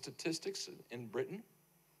don't know the statistics in Britain,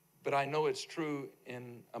 but I know it's true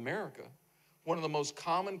in America. One of the most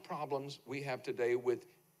common problems we have today with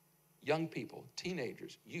young people,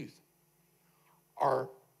 teenagers, youth, are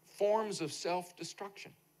forms of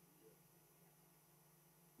self-destruction.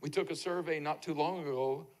 We took a survey not too long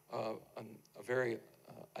ago, a very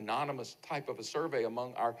anonymous type of a survey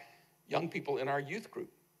among our young people in our youth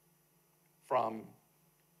group from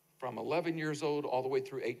from 11 years old all the way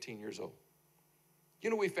through 18 years old.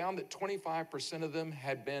 You know, we found that 25% of them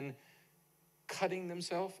had been cutting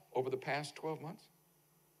themselves over the past 12 months.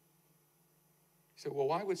 You say, well,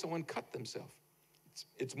 why would someone cut themselves?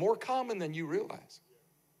 It's more common than you realize.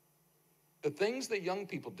 The things that young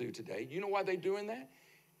people do today, you know why they're doing that?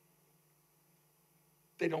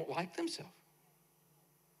 They don't like themselves.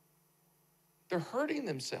 They're hurting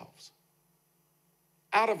themselves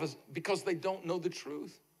because they don't know the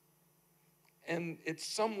truth. And it's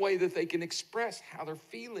some way that they can express how they're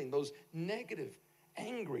feeling, those negative,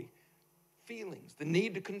 angry feelings. The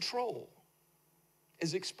need to control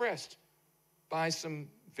is expressed by some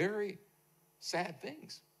very sad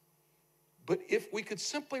things. But if we could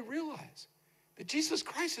simply realize that Jesus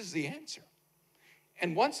Christ is the answer,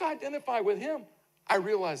 and once I identify with him, I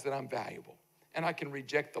realize that I'm valuable and I can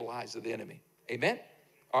reject the lies of the enemy. Amen?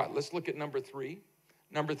 All right, let's look at number 3.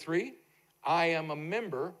 Number 3, I am a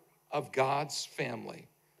member of God's family.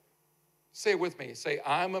 Say it with me. Say,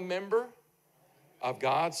 I'm a member of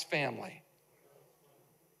God's family.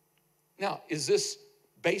 Now, is this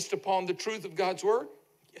based upon the truth of God's word?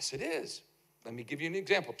 Yes, it is. Let me give you an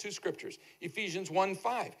example. 2 scriptures. Ephesians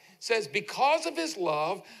 1:5 says, because of his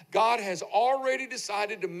love, God has already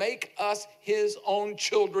decided to make us his own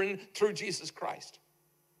children through Jesus Christ.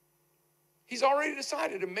 He's already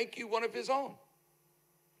decided to make you one of his own.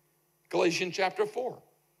 Galatians chapter 4.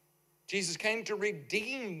 Jesus came to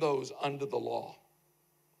redeem those under the law,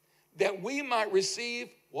 that we might receive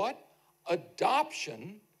what?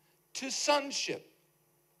 Adoption to sonship.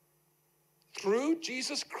 Through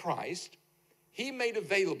Jesus Christ, he made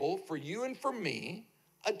available for you and for me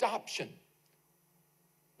adoption.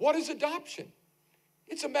 What is adoption?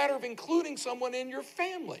 It's a matter of including someone in your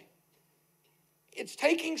family. It's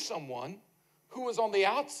taking someone who was on the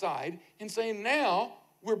outside and saying, now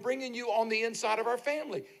we're bringing you on the inside of our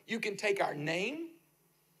family. You can take our name.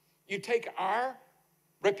 You take our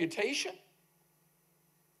reputation.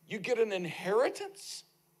 You get an inheritance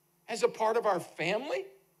as a part of our family.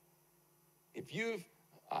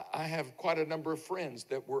 I have quite a number of friends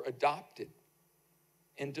that were adopted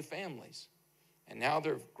into families. And now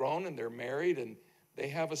they're grown and they're married and they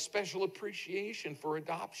have a special appreciation for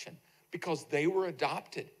adoption because they were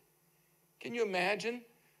adopted. Can you imagine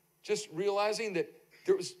just realizing that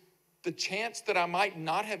there was the chance that I might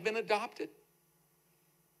not have been adopted?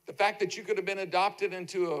 The fact that you could have been adopted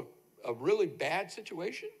into a really bad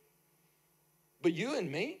situation? But you and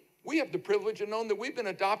me, we have the privilege of knowing that we've been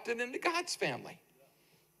adopted into God's family.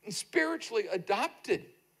 And spiritually adopted.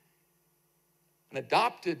 An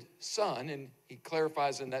adopted son, and he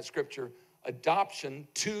clarifies in that scripture, adoption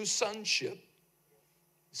to sonship.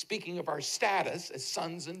 Speaking of our status as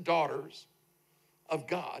sons and daughters of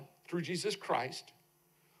God through Jesus Christ,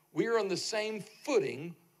 we are on the same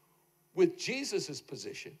footing with Jesus'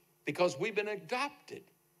 position because we've been adopted.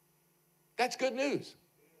 That's good news.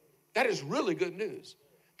 That is really good news.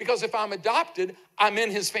 Because if I'm adopted, I'm in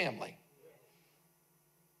his family.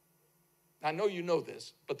 I know you know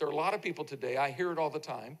this, but there are a lot of people today, I hear it all the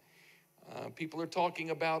time. People are talking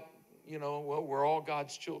about, well, we're all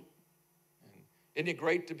God's children. And isn't it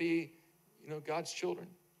great to be, God's children?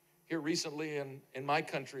 Here recently in my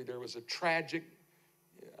country, there was a tragic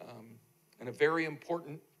and a very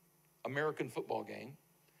important American football game,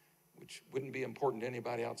 which wouldn't be important to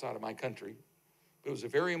anybody outside of my country. But it was a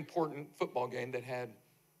very important football game that had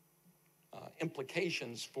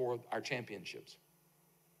implications for our championships.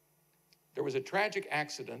 There was a tragic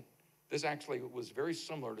accident. This actually was very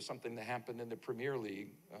similar to something that happened in the Premier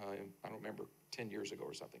League, I don't remember, 10 years ago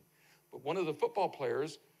or something. But one of the football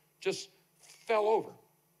players just fell over,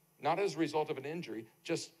 not as a result of an injury,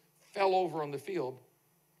 just fell over on the field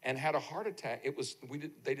and had a heart attack.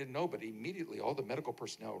 They didn't know, but immediately all the medical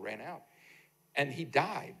personnel ran out. And he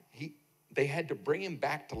died. They had to bring him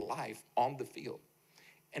back to life on the field.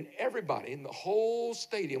 And everybody in the whole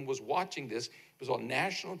stadium was watching this. It was on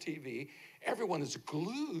national TV. Everyone is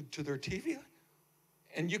glued to their TV.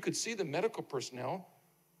 And you could see the medical personnel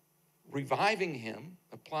reviving him,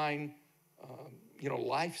 applying,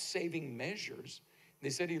 life-saving measures. And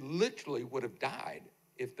they said he literally would have died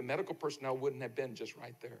if the medical personnel wouldn't have been just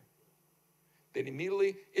right there. Then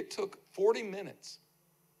immediately, it took 40 minutes.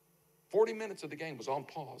 40 minutes of the game was on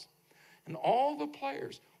pause. And all the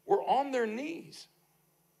players were on their knees.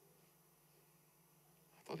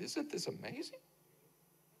 I thought, isn't this amazing?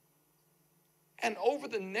 And over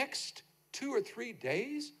the next 2 or 3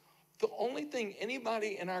 days, the only thing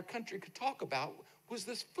anybody in our country could talk about was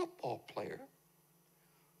this football player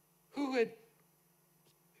who had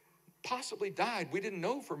possibly died. We didn't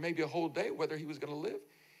know for maybe a whole day whether he was going to live.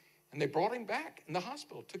 And they brought him back in the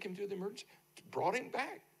hospital, took him to the emergency, brought him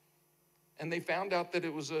back. And they found out that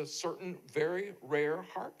it was a certain very rare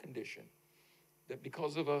heart condition, that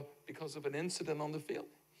because of an incident on the field,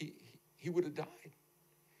 he would have died.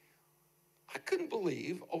 I couldn't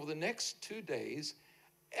believe over the next 2 days,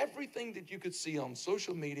 everything that you could see on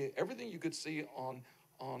social media, everything you could see on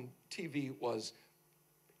TV was,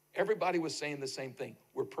 everybody was saying the same thing.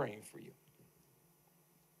 We're praying for you.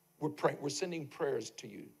 We're praying. We're sending prayers to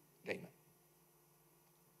you, Damon.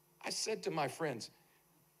 I said to my friends,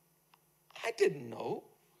 I didn't know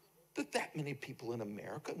that many people in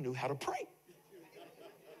America knew how to pray.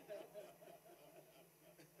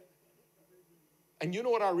 And you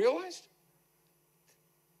know what I realized?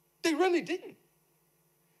 They really didn't.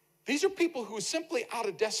 These are people who simply out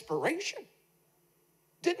of desperation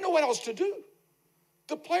didn't know what else to do.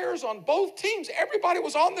 The players on both teams, everybody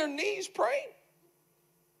was on their knees praying.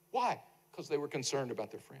 Why? Because they were concerned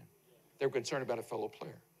about their friend. They were concerned about a fellow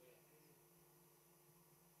player.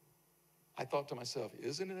 I thought to myself,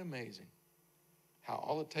 isn't it amazing how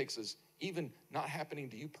all it takes is even not happening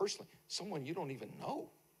to you personally, someone you don't even know,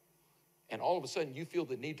 and all of a sudden you feel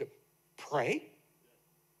the need to pray?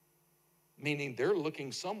 Meaning they're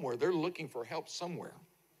looking somewhere. They're looking for help somewhere.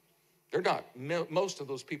 They're not, most of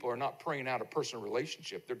those people are not praying out a personal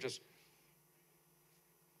relationship. They're just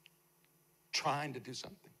trying to do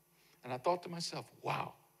something. And I thought to myself,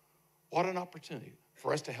 wow, what an opportunity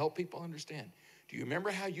for us to help people understand. Do you remember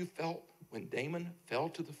how you felt when Damon fell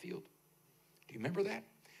to the field? Do you remember that?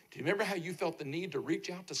 Do you remember how you felt the need to reach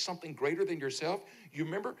out to something greater than yourself? You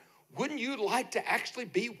remember? Wouldn't you like to actually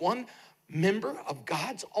be one member of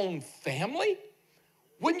God's own family?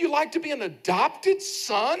 Wouldn't you like to be an adopted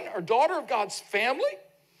son or daughter of God's family?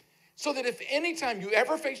 So that if anytime you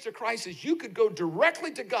ever faced a crisis, you could go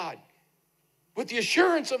directly to God with the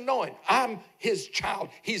assurance of knowing I'm his child.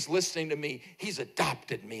 He's listening to me. He's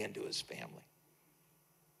adopted me into his family.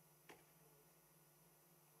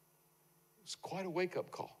 It's quite a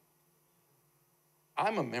wake-up call.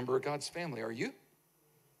 I'm a member of God's family. Are you?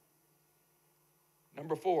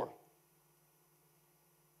 Number 4.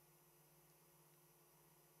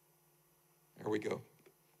 There we go.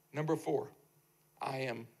 Number 4, I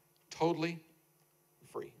am totally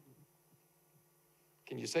free.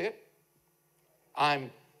 Can you say it?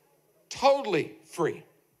 I'm totally free.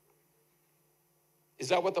 Is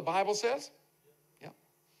that what the Bible says? Yeah.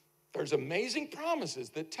 There's amazing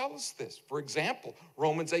promises that tell us this. For example,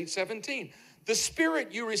 Romans 8:17. The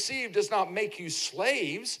Spirit you received does not make you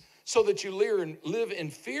slaves so that you live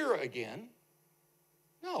in fear again.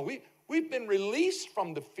 No, we've been released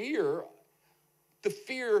from the fear,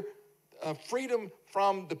 freedom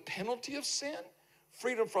from the penalty of sin,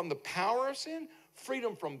 freedom from the power of sin,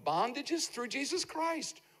 freedom from bondages through Jesus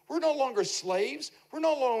Christ. We're no longer slaves. We're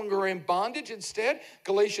no longer in bondage. Instead,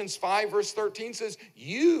 Galatians 5 verse 13 says,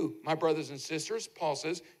 you, my brothers and sisters, Paul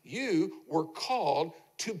says, you were called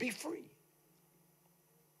to be free.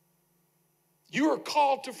 You are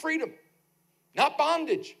called to freedom, not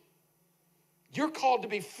bondage. You're called to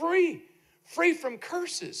be free, free from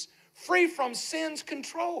curses, free from sin's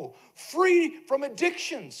control, free from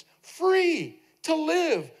addictions, free to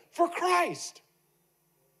live for Christ.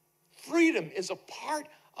 Freedom is a part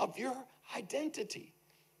of your identity.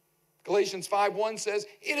 Galatians 5:1 says,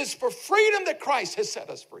 it is for freedom that Christ has set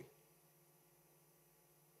us free.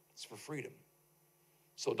 It's for freedom.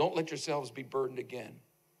 So don't let yourselves be burdened again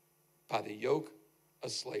by the yoke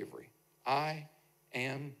of slavery. I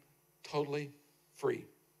am totally free.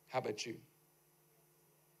 How about you?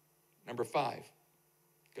 Number 5. I'm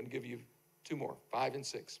going to give you 2 more, 5 and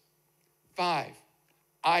 6. 5,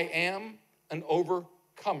 I am an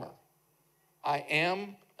overcomer. I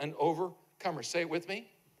am an overcomer. Say it with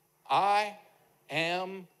me. I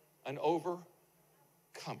am an overcomer.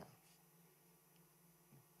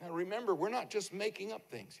 Now remember, we're not just making up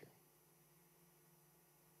things here.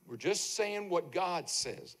 We're just saying what God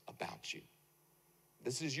says about you.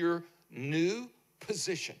 This is your new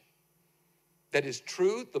position that is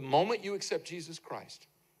true the moment you accept Jesus Christ.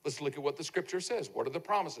 Let's look at what the scripture says. What are the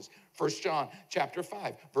promises? 1 John chapter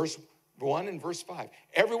 5, verse 1 and verse 5.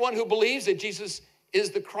 Everyone who believes that Jesus is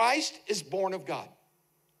the Christ is born of God.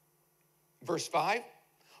 Verse 5,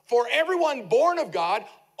 for everyone born of God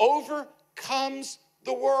overcomes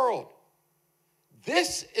the world.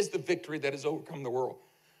 This is the victory that has overcome the world.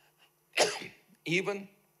 Even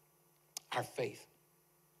our faith.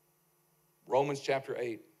 Romans chapter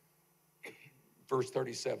 8, verse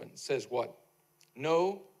 37 says what?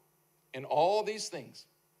 No, in all these things,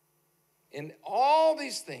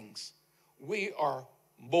 we are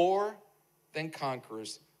more than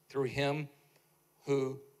conquerors through him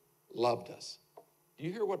who loved us. Do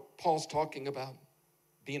you hear what Paul's talking about?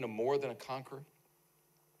 Being a more than a conqueror?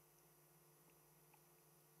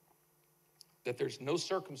 That there's no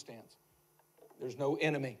circumstance, there's no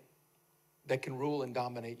enemy that can rule and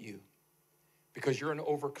dominate you because you're an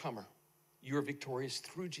overcomer. You're victorious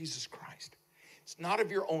through Jesus Christ. It's not of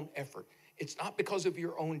your own effort. It's not because of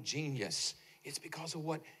your own genius. It's because of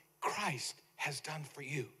what Christ has done for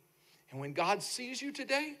you. And when God sees you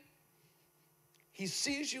today, he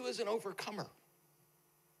sees you as an overcomer.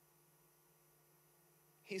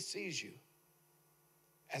 He sees you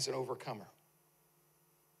as an overcomer.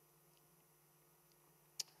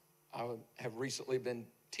 I have recently been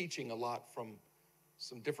teaching a lot from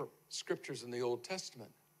some different scriptures in the Old Testament.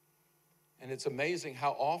 And it's amazing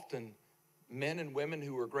how often men and women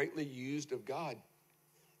who were greatly used of God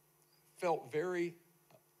felt very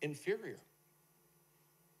inferior,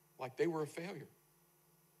 like they were a failure.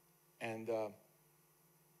 And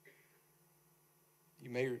you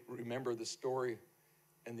may remember the story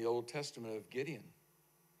in the Old Testament of Gideon.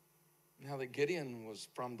 Now that Gideon was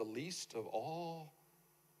from the least of all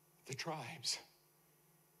the tribes.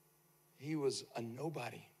 He was a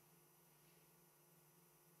nobody.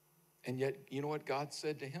 And yet, you know what God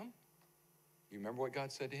said to him? You remember what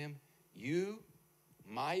God said to him? You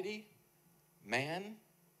mighty man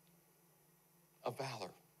of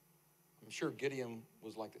valor. I'm sure Gideon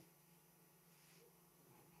was like,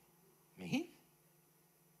 me?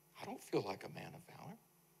 I don't feel like a man of valor.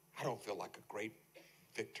 I don't feel like a great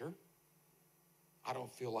victor. I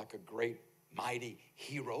don't feel like a great mighty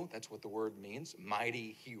hero. That's what the word means,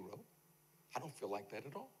 mighty hero. I don't feel like that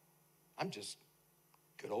at all. I'm just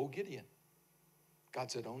good old Gideon.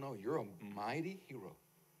 God said, oh no, you're a mighty hero.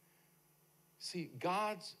 See,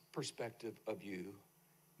 God's perspective of you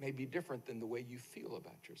may be different than the way you feel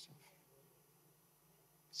about yourself.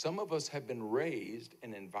 Some of us have been raised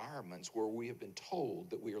in environments where we have been told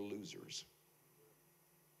that we are losers.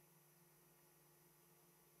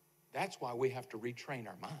 That's why we have to retrain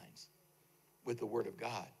our minds with the Word of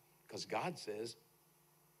God, because God says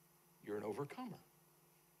you're an overcomer.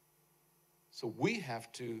 So we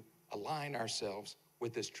have to align ourselves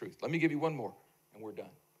with this truth. Let me give you one more, and we're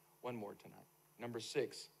done. One more tonight. Number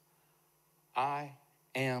 6, I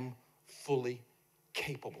am fully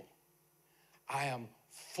capable. I am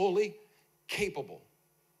fully capable.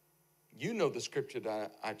 You know the scripture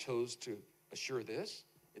that I chose to assure this.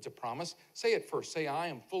 It's a promise. Say it first. Say, I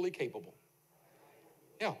am fully capable.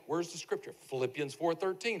 Yeah, where's the scripture? Philippians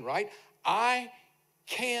 4:13, right? I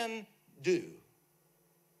can do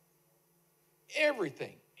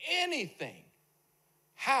everything, anything.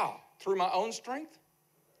 How? Through my own strength?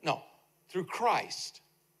 No, through Christ.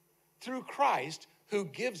 Through Christ who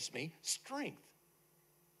gives me strength.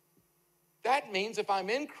 That means if I'm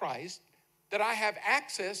in Christ, that I have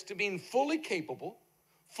access to being fully capable,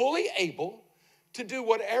 fully able to do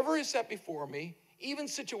whatever is set before me, even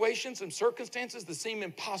situations and circumstances that seem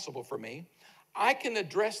impossible for me. I can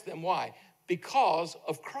address them. Why? Because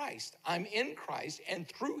of Christ. I'm in Christ, and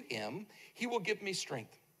through him, he will give me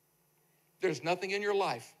strength. There's nothing in your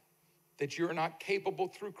life that you're not capable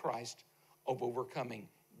through Christ of overcoming,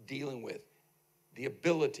 dealing with. The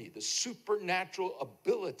ability, the supernatural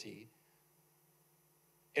ability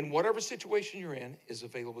in whatever situation you're in is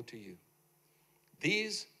available to you.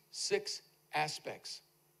 These 6 aspects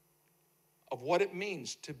of what it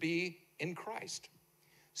means to be in Christ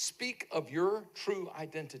speak of your true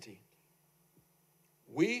identity.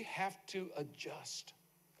 We have to adjust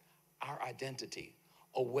our identity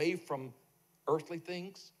away from earthly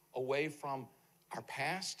things, away from our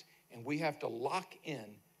past, and we have to lock in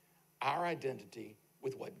our identity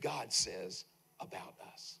with what God says about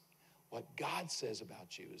us. What God says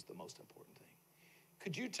about you is the most important thing.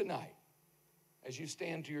 Could you tonight, as you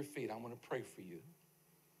stand to your feet, I want to pray for you.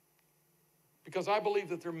 Because I believe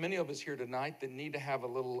that there are many of us here tonight that need to have a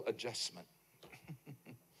little adjustment.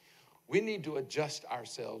 We need to adjust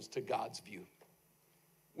ourselves to God's view.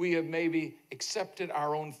 We have maybe accepted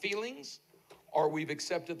our own feelings, or we've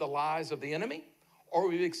accepted the lies of the enemy, or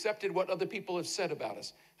we've accepted what other people have said about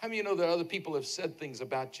us. How many of you know that other people have said things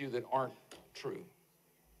about you that aren't true?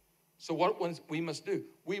 So what we must do?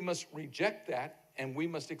 We must reject that, and we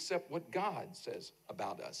must accept what God says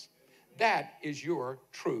about us. That is your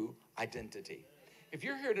true identity. If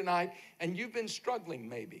you're here tonight and you've been struggling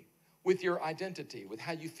maybe with your identity, with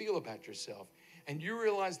how you feel about yourself, and you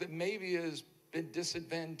realize that maybe it has been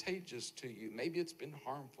disadvantageous to you, maybe it's been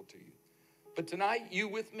harmful to you, but tonight you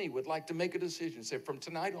with me would like to make a decision. Say, from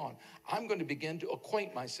tonight on, I'm going to begin to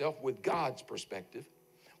acquaint myself with God's perspective,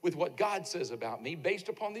 with what God says about me based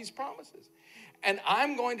upon these promises. And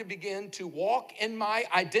I'm going to begin to walk in my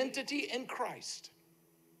identity in Christ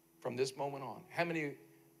from this moment on. How many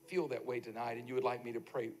feel that way tonight and you would like me to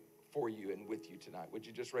pray for you and with you tonight? Would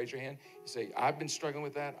you just raise your hand? You say, I've been struggling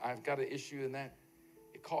with that. I've got an issue in that.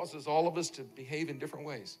 It causes all of us to behave in different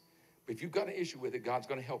ways. But if you've got an issue with it, God's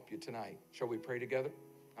going to help you tonight. Shall we pray together?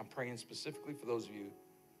 I'm praying specifically for those of you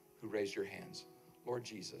who raised your hands. Lord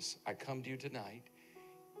Jesus, I come to you tonight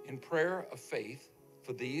in prayer of faith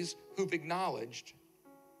for these who've acknowledged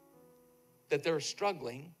that they're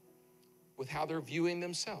struggling with how they're viewing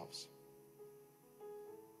themselves.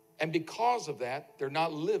 And because of that, they're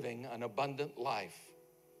not living an abundant life.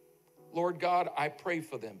 Lord God, I pray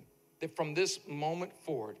for them that from this moment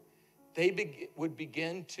forward, they would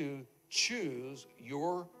begin to choose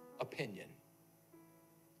your opinion,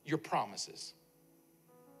 your promises,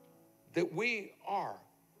 that we are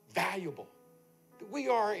valuable, that we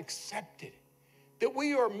are accepted, that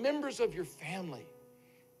we are members of your family,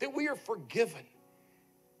 that we are forgiven,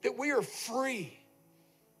 that we are free,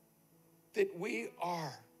 that we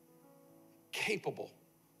are capable,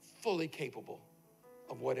 fully capable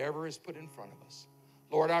of whatever is put in front of us.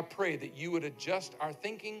 Lord, I pray that you would adjust our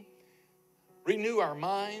thinking, renew our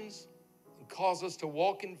minds, and cause us to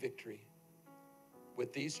walk in victory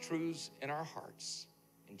with these truths in our hearts.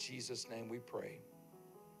 In Jesus' name we pray.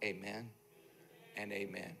 Amen and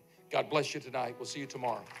amen. God bless you tonight. We'll see you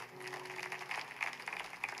tomorrow.